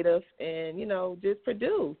creative, and, just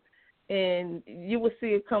produce. And you will see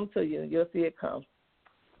it come to you. You'll see it come.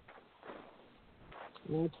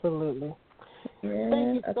 Absolutely. Yeah,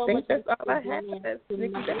 Thank you so much. That's all I have.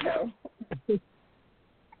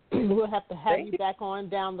 We'll have to have you back on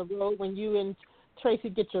down the road when you and Tracy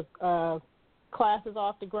get your classes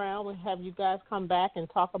off the ground. We'll have you guys come back and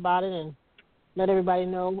talk about it and let everybody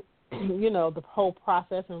know, the whole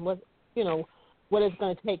process and what it's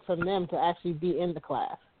going to take from them to actually be in the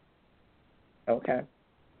class. Okay.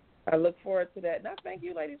 I look forward to that. Now, thank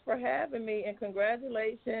you, ladies, for having me, and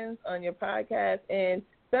congratulations on your podcast and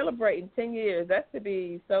celebrating 10 years. That's to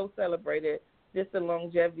be so celebrated, just the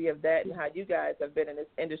longevity of that and how you guys have been in this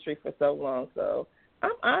industry for so long. So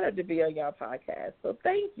I'm honored to be on your podcast. So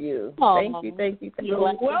thank you. Oh, thank you. You're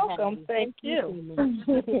welcome. Thank you.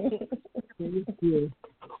 Thank you.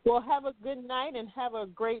 Well, have a good night and have a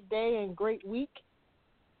great day and great week.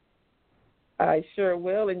 I sure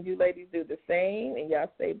will, and you ladies do the same, and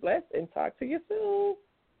y'all stay blessed, and talk to you soon.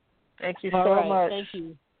 Thank you so much. Thank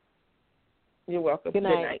you. You're welcome. Good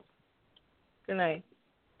night. Good night.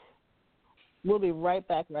 We'll be right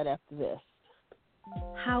back right after this.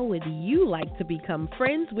 How would you like to become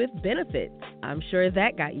friends with benefits? I'm sure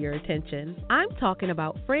that got your attention. I'm talking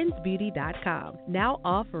about friendsbeauty.com, now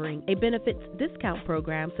offering a benefits discount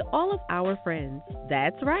program to all of our friends.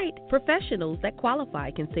 That's right. Professionals that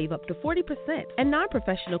qualify can save up to 40% and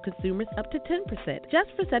non-professional consumers up to 10%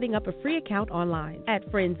 just for setting up a free account online. At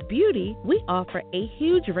Friends Beauty, we offer a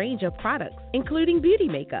huge range of products, including beauty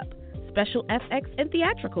makeup, special FX and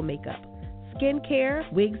theatrical makeup, skincare,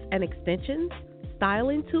 wigs and extensions,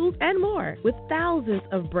 styling tools, and more, with thousands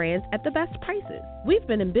of brands at the best prices. We've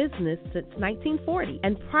been in business since 1940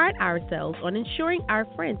 and pride ourselves on ensuring our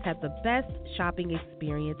friends have the best shopping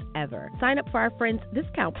experience ever. Sign up for our Friends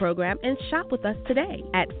Discount Program and shop with us today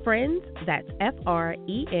at Friends, that's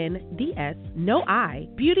FRENDS, no I,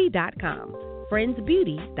 beauty.com.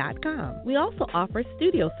 friendsbeauty.com. We also offer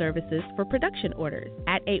studio services for production orders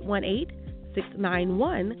at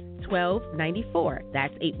 818-691-1294.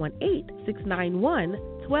 That's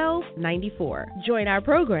 818-691-1294. Join our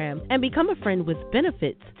program and become a friend with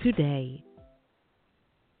benefits today.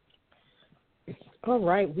 All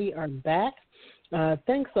right, we are back.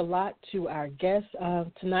 Thanks a lot to our guest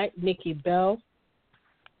tonight, Nikki Bell.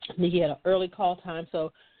 Nikki had an early call time,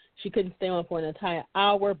 so she couldn't stay on for an entire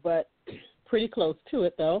hour, but pretty close to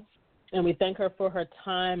it, though. And we thank her for her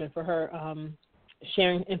time and for her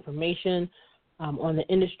sharing information on the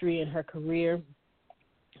industry and her career.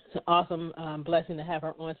 It's an awesome blessing to have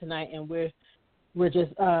her on tonight, and we're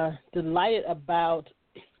just delighted about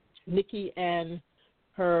Nikki and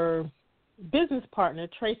her business partner,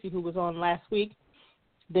 Tracy, who was on last week.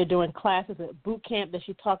 They're doing classes at boot camp that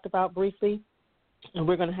she talked about briefly, and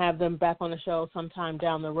we're going to have them back on the show sometime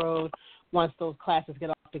down the road once those classes get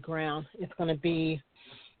off the ground. It's going to be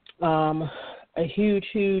a huge,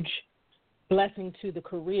 huge blessing to the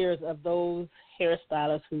careers of those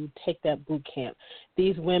hairstylists who take that boot camp.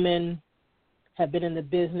 These women have been in the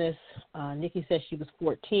business. Nikki said she was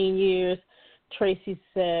 14 years. Tracy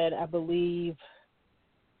said, I believe,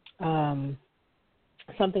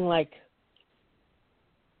 something like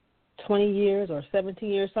 20 years or 17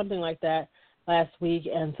 years, something like that, last week.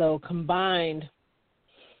 And so combined,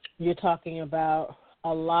 you're talking about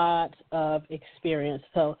a lot of experience.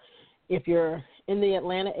 So if you're in the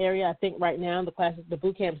Atlanta area, I think right now the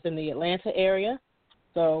boot camp's in the Atlanta area.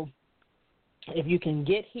 So if you can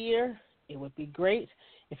get here, it would be great.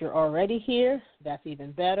 If you're already here, that's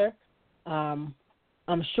even better. I'm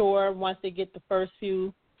sure once they get the first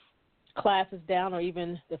few classes down, or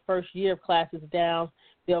even the first year of classes down,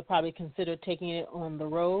 they'll probably consider taking it on the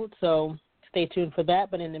road. So stay tuned for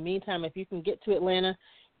that. But in the meantime, if you can get to Atlanta,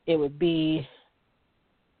 it would be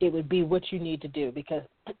what you need to do, because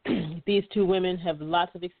these two women have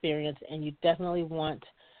lots of experience, and you definitely want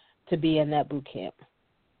to be in that boot camp.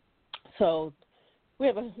 So we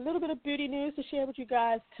have a little bit of beauty news to share with you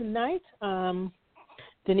guys tonight.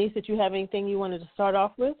 Denise, did you have anything you wanted to start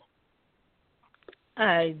off with?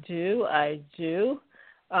 I do.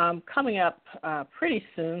 Coming up pretty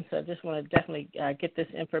soon, so I just want to definitely get this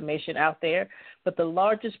information out there. But the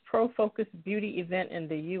largest pro-focused beauty event in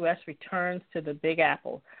the U.S. returns to the Big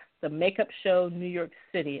Apple, the Makeup Show New York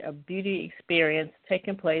City, a beauty experience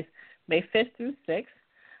taking place May 5th through 6th.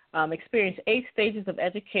 Experience 8 stages of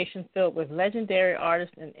education filled with legendary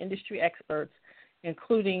artists and industry experts,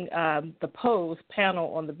 including the Pose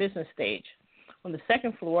panel on the business stage. On the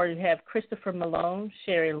second floor, you have Christopher Malone,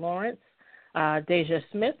 Sherry Lawrence, Deja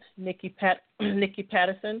Smith, Nikki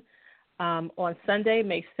Patterson on Sunday,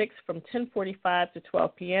 May 6th from 10:45 to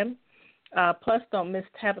 12 p.m. Plus, don't miss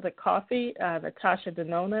Tabitha Coffey, Natasha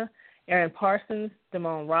Denona, Aaron Parsons,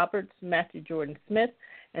 Damone Roberts, Matthew Jordan Smith,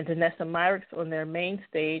 and Danessa Myricks on their main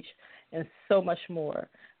stage, and so much more.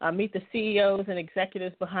 Meet the CEOs and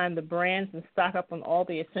executives behind the brands and stock up on all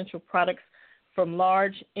the essential products from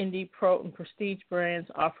large, indie, pro, and prestige brands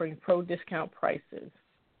offering pro discount prices.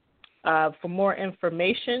 For more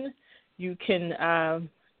information, you can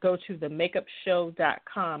go to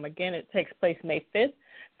themakeupshow.com. Again, it takes place May 5th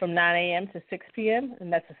from 9 a.m. to 6 p.m.,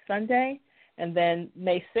 and that's a Sunday. And then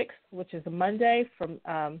May 6th, which is a Monday, from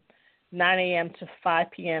 9 a.m. to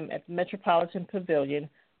 5 p.m. at the Metropolitan Pavilion,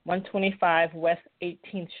 125 West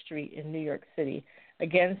 18th Street in New York City.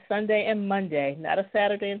 Again, Sunday and Monday, not a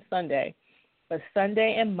Saturday and Sunday, but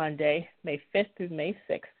Sunday and Monday, May 5th through May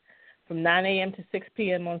 6th, from 9 a.m. to 6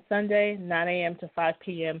 p.m. on Sunday, 9 a.m. to 5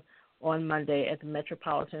 p.m. on Monday at the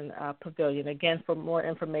Metropolitan Pavilion. Again, for more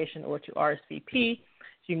information or to RSVP,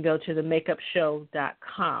 you can go to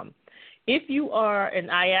themakeupshow.com. If you are an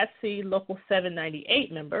IATSE Local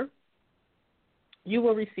 798 member, you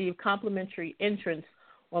will receive complimentary entrance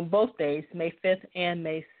on both days, May 5th and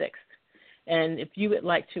May 6th. And if you would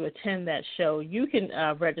like to attend that show, you can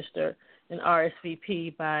register an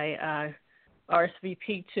RSVP by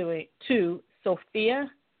RSVP to Sophia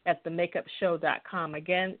at themakeupshow.com.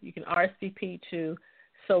 Again, you can RSVP to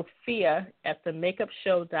Sophia at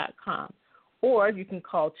themakeupshow.com, or you can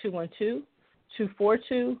call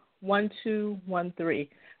 212-242-1213.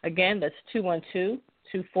 Again, that's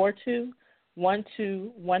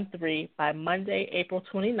 212-242-1213 by Monday, April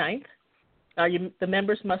 29th. The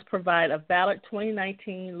members must provide a valid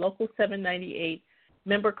 2019 Local 798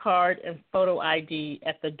 member card, and photo ID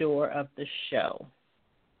at the door of the show.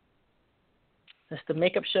 That's the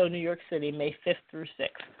Makeup Show, New York City, May 5th through 6th.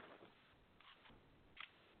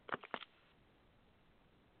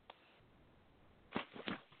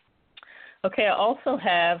 Okay, I also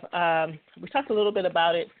have, we talked a little bit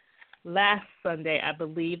about it last Sunday, I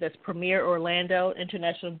believe. That's Premier Orlando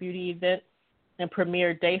International Beauty Event and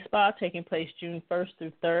Premier Day Spa taking place June 1st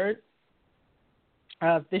through 3rd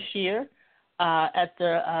of this year at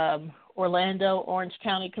the Orlando Orange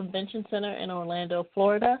County Convention Center in Orlando,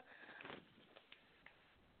 Florida.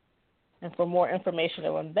 And for more information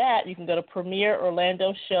on that, you can go to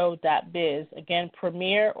premierorlandoshow.biz. Again,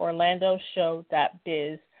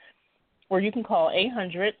 premierorlandoshow.biz. Or you can call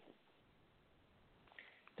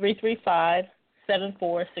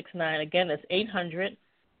 800-335-7469. Again, that's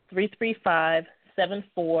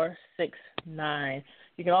 800-335-7469.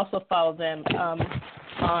 You can also follow them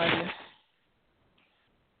on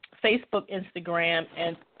Facebook, Instagram,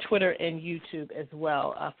 and Twitter and YouTube as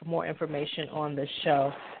well for more information on the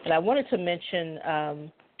show. And I wanted to mention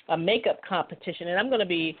a makeup competition, and I'm going to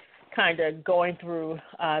be kind of going through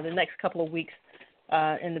the next couple of weeks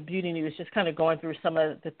in the beauty news, just kind of going through some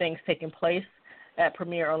of the things taking place at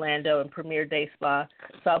Premier Orlando and Premier Day Spa.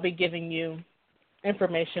 So I'll be giving you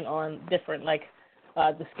information on different, like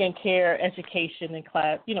the skincare education and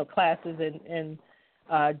classes and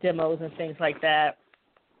demos and things like that.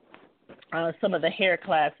 Some of the hair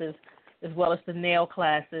classes, as well as the nail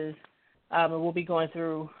classes. And we'll be going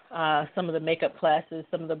through some of the makeup classes,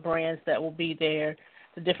 some of the brands that will be there,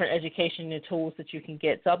 the different education and tools that you can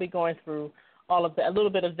get. So I'll be going through all of that, a little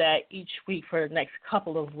bit of that each week for the next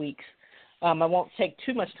couple of weeks. I won't take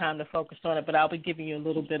too much time to focus on it, but I'll be giving you a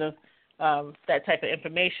little bit of that type of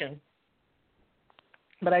information.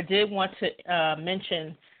 But I did want to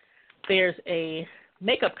mention there's a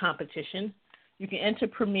makeup competition. You can enter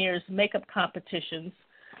Premier's makeup competitions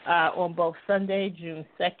on both Sunday, June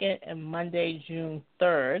 2nd, and Monday, June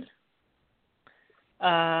 3rd.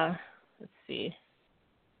 Let's see.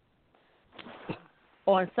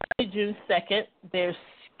 On Sunday, June 2nd, there's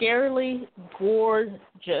Scarily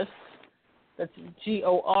Gorgeous. That's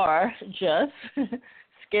Gorgeous.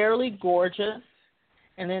 Scarily Gorgeous.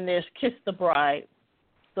 And then there's Kiss the Bride.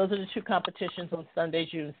 Those are the two competitions on Sunday,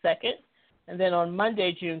 June 2nd. And then on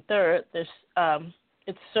Monday, June 3rd, there's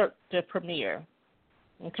it's Cirque de Premier.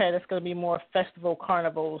 Okay, that's going to be more festival,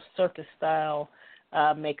 carnival, circus-style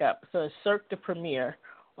makeup. So it's Cirque de Premier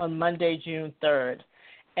on Monday, June 3rd.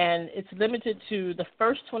 And it's limited to the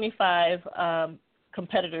first 25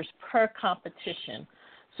 competitors per competition.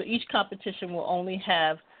 So each competition will only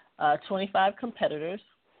have 25 competitors.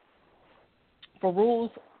 For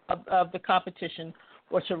rules of the competition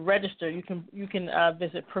or to register, you can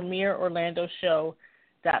visit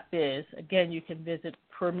premierorlandoshow.biz. Again, you can visit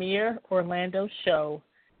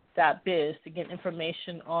premierorlandoshow.biz to get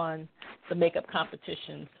information on the makeup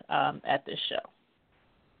competitions at this show.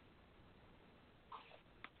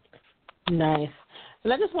 Nice.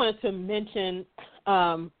 And I just wanted to mention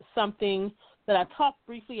something that I talked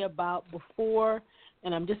briefly about before,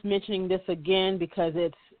 and I'm just mentioning this again because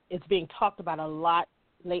it's being talked about a lot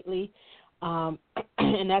lately, and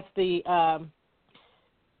that's the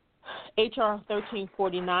HR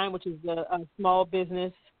 1349, which is the Small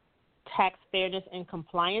Business Tax Fairness and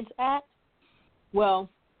Compliance Act. Well,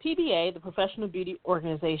 PBA, the Professional Beauty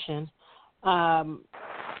Organization,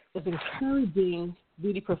 is encouraging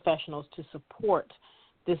beauty professionals to support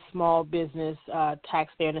this Small Business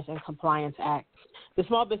Tax Fairness and Compliance Act. The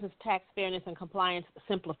Small Business Tax Fairness and Compliance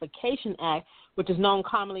Simplification Act, which is known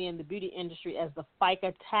commonly in the beauty industry as the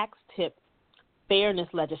FICA Tax Tip Fairness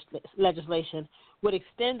legislation, would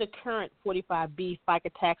extend the current 45B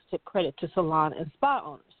FICA tax tip credit to salon and spa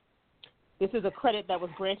owners. This is a credit that was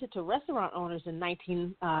granted to restaurant owners in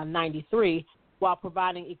 1993 while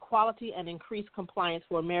providing equality and increased compliance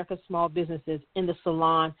for America's small businesses in the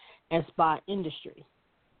salon and spa industry.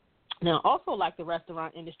 Now, also like the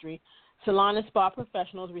restaurant industry, salon and spa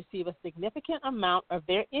professionals receive a significant amount of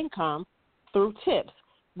their income through tips,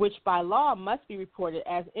 which by law must be reported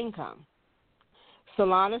as income.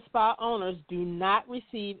 Salon and spa owners do not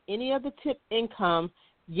receive any of the tip income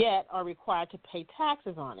yet are required to pay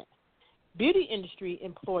taxes on it. Beauty industry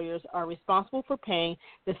employers are responsible for paying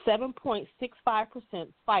the 7.65%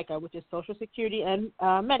 FICA, which is Social Security and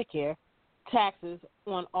Medicare, taxes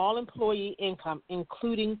on all employee income,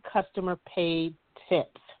 including customer-paid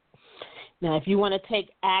tips. Now, if you want to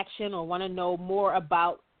take action or want to know more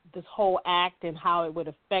about this whole act and how it would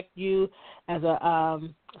affect you as a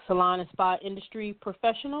salon and spa industry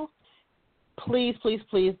professional, please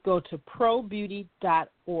go to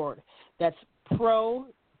probeauty.org. That's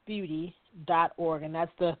probeauty.org, and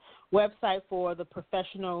that's the website for the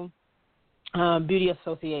Professional Beauty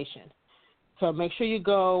Association. So make sure you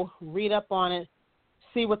go, read up on it,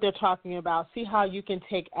 see what they're talking about, see how you can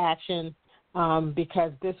take action,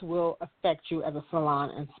 because this will affect you as a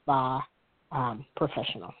salon and spa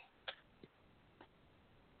professional.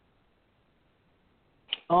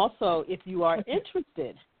 Also, if you are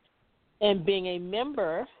interested in being a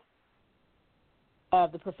member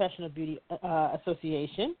of the Professional Beauty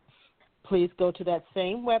Association, please go to that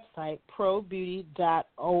same website,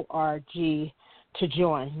 probeauty.org, to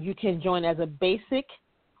join. You can join as a basic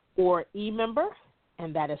or e-member,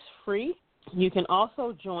 and that is free. You can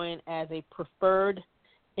also join as a preferred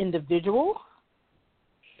individual,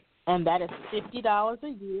 and that is $50 a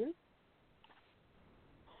year.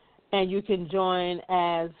 And you can join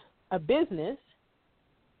as a business,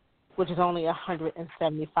 which is only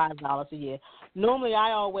 $175 a year. Normally,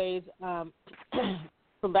 I always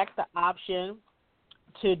select the option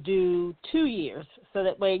to do 2 years, so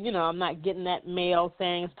that way, I'm not getting that mail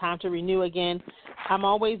saying it's time to renew again. I'm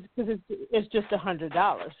always, because it's just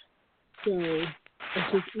 $100. So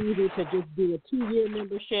it's just easy to just do a 2-year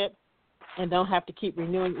membership and don't have to keep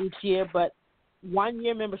renewing each year. But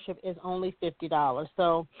 1-year membership is only $50.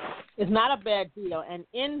 So it's not a bad deal.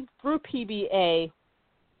 And through PBA,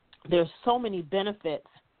 there's so many benefits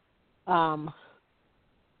to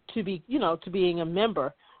being a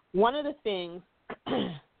member. One of the things,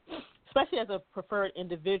 especially as a preferred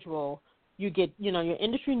individual, you get, your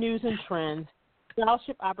industry news and trends,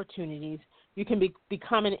 scholarship opportunities. You can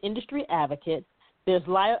become an industry advocate. There's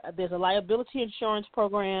a liability insurance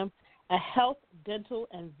program, a health, dental,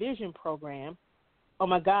 and vision program. Oh,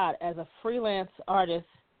 my God, as a freelance artist,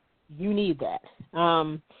 you need that.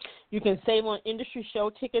 You can save on industry show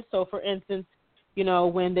tickets. So, for instance,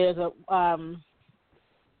 when there's one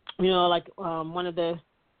of the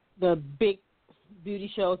big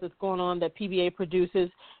beauty shows that's going on that PBA produces,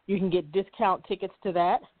 you can get discount tickets to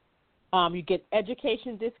that. You get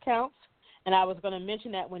education discounts. And I was going to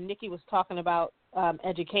mention that when Nikki was talking about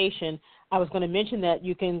education, I was going to mention that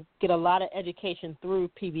you can get a lot of education through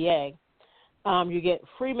PBA. You get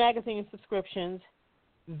free magazine subscriptions,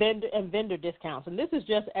 vendor discounts. And this is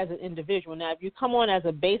just as an individual. Now, if you come on as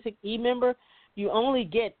a basic e-member, you only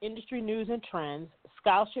get industry news and trends,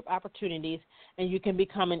 scholarship opportunities, and you can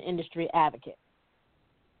become an industry advocate.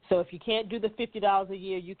 So if you can't do the $50 a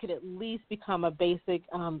year, you could at least become a basic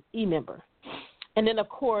e-member. And then, of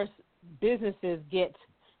course, businesses get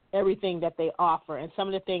everything that they offer. And some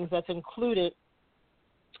of the things that's included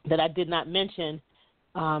that I did not mention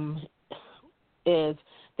is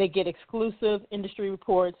they get exclusive industry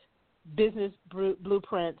reports, business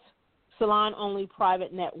blueprints, salon-only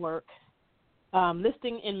private network,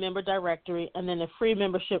 listing in member directory, and then a free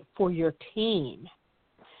membership for your team.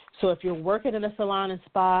 So if you're working in a salon and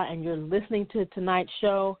spa and you're listening to tonight's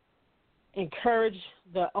show, encourage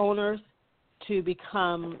the owners to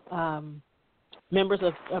become members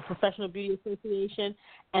of a Professional Beauty Association,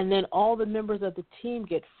 and then all the members of the team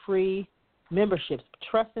get free memberships.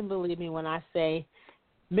 Trust and believe me when I say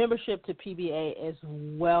membership to PBA is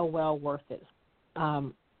well worth it.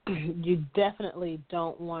 You definitely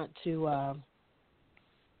don't want to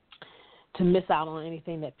miss out on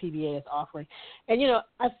anything that PBA is offering. And,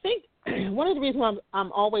 I think one of the reasons why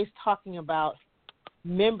I'm always talking about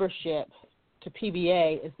membership to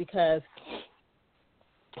PBA is because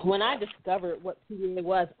when I discovered what PBA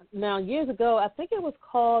was, now years ago, I think it was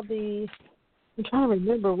called I'm trying to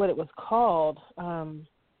remember what it was called. And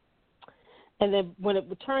then when it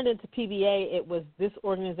turned into PBA, it was this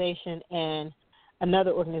organization and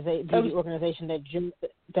another beauty organization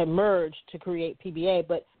that merged to create PBA.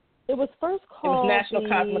 But it was first called National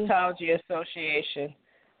Cosmetology Association.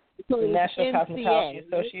 So the National NCA. Cosmetology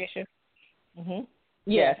Association. Mm-hmm.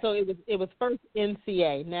 Yeah, so it was first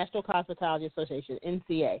NCA, National Cosmetology Association,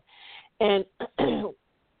 NCA. And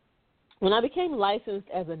when I became licensed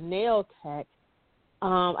as a nail tech,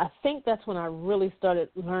 I think that's when I really started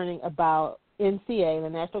learning about NCA, the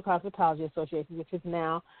National Cosmetology Association, which is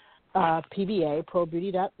now PBA, Pro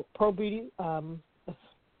Beauty.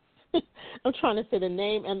 I'm trying to say the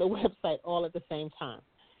name and the website all at the same time.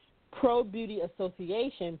 Pro Beauty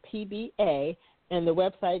Association, PBA, and the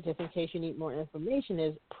website, just in case you need more information,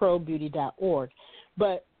 is probeauty.org.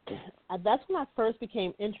 But that's when I first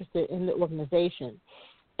became interested in the organization.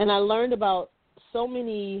 And I learned about so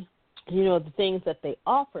many, the things that they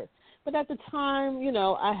offered. But at the time,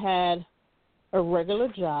 I had a regular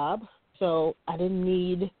job, so I didn't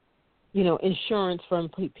need, insurance from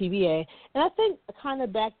PBA. And I think kind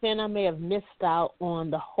of back then I may have missed out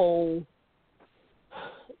on the whole,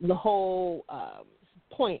 the whole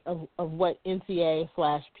point of what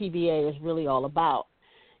NCA/PBA is really all about.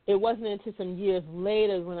 It wasn't until some years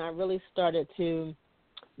later when I really started to,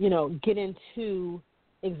 get into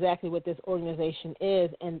exactly what this organization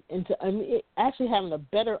is and to actually having a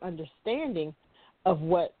better understanding of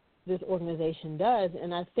what this organization does.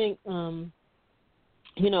 And I think, a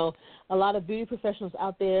lot of beauty professionals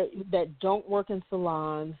out there that don't work in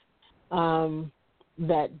salons,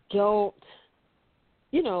 that don't,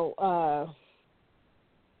 they're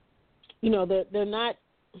not,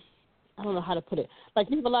 I don't know how to put it. Like,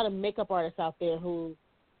 you have a lot of makeup artists out there who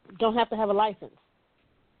don't have to have a license.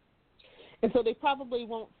 And so they probably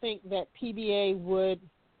won't think that PBA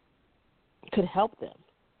could help them.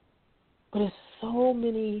 But there's so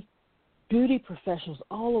many beauty professionals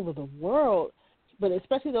all over the world, but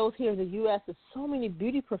especially those here in the U.S., there's so many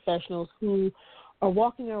beauty professionals who are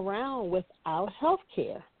walking around without health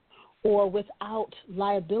care or without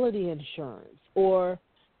liability insurance or,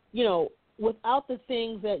 without the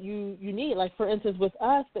things that you need. Like, for instance, with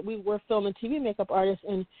us, that we're film and TV makeup artists,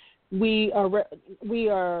 and we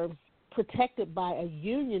are protected by a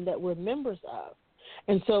union that we're members of.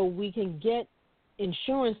 And so we can get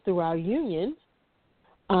insurance through our union,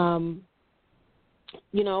 and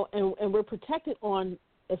we're protected on,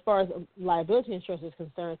 as far as liability insurance is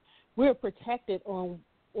concerned, we're protected on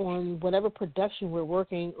whatever production we're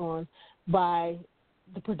working on by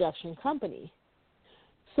the production company.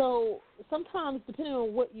 So sometimes, depending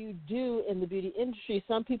on what you do in the beauty industry,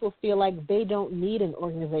 some people feel like they don't need an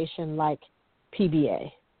organization like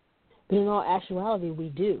PBA. But in all actuality, we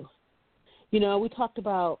do. We talked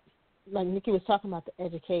about, like Nikki was talking about, the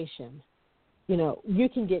education. You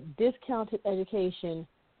can get discounted education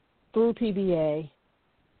through PBA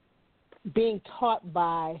being taught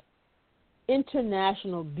by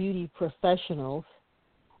international beauty professionals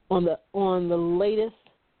on the latest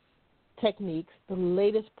techniques, the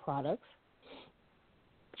latest products.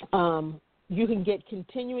 You can get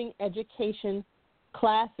continuing education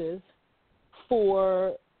classes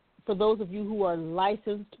for those of you who are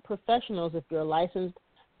licensed professionals. If you're a licensed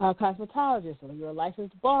cosmetologist, or you're a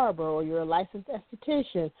licensed barber, or you're a licensed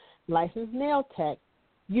esthetician, licensed nail tech,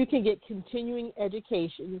 you can get continuing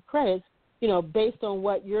education credits, based on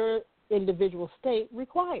what your individual state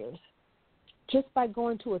requires, just by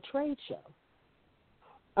going to a trade show.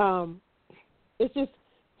 It's just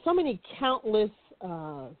so many countless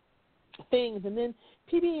things. And then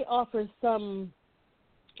PBA offers some,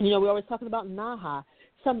 we're always talking about NAHA,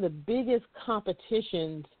 some of the biggest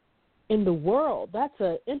competitions in the world. That's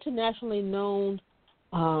an internationally known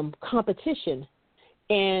competition.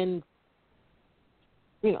 And,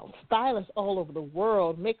 stylists all over the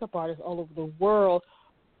world, makeup artists all over the world,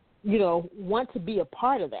 want to be a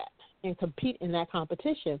part of that and compete in that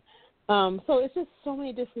competition. So it's just so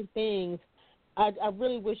many different things. I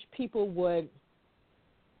really wish people would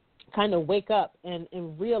kind of wake up and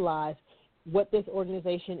realize what this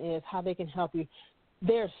organization is, how they can help you.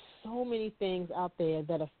 There's so many things out there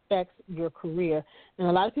that affects your career, and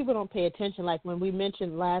a lot of people don't pay attention. Like when we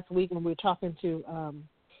mentioned last week when we were talking to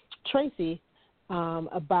Tracy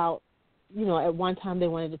about, at one time they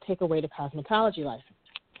wanted to take away the cosmetology license.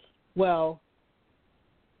 Well,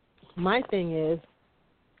 my thing is,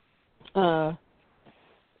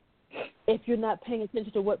 if you're not paying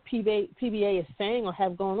attention to what PBA is saying or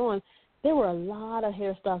have going on, there were a lot of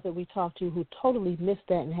hairstylists that we talked to who totally missed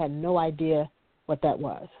that and had no idea what that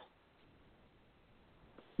was.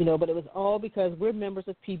 But it was all because we're members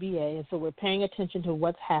of PBA, and so we're paying attention to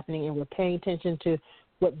what's happening, and we're paying attention to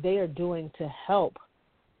what they are doing to help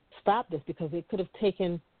stop this, because they could have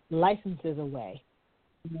taken licenses away.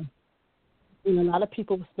 A lot of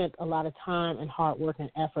people spent a lot of time and hard work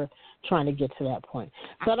and effort trying to get to that point.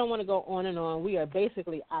 So I don't want to go on and on. We are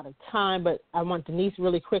basically out of time, but I want Denise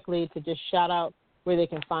really quickly to just shout out where they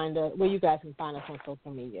can find us, where you guys can find us on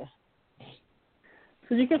social media.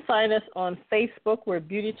 So you can find us on Facebook. We're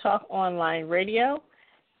Beauty Talk Online Radio.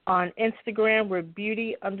 On Instagram, we're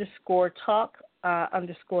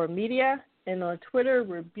Beauty_Talk_Media. And on Twitter,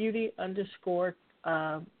 we're Beauty_Talk.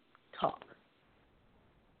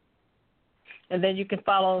 And then you can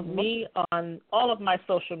follow me on all of my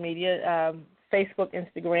social media, Facebook,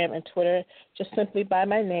 Instagram, and Twitter, just simply by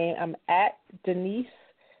my name. I'm at Denise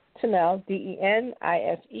Tunnell,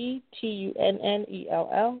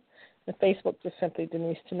 DeniseTunnell. And Facebook, just simply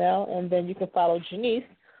Denise Tunnell. And then you can follow Janice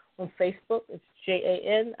on Facebook. It's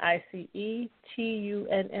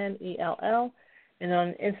JaniceTunnell. And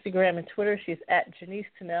on Instagram and Twitter, she's at Janice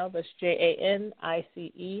Tunnell. That's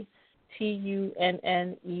JaniceTunnell.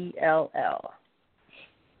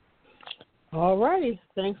 All righty.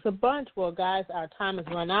 Thanks a bunch. Well, guys, our time has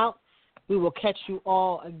run out. We will catch you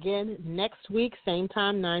all again next week, same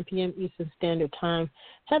time, 9 p.m. Eastern Standard Time.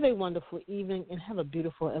 Have a wonderful evening and have a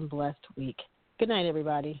beautiful and blessed week. Good night,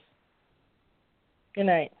 everybody. Good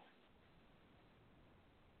night.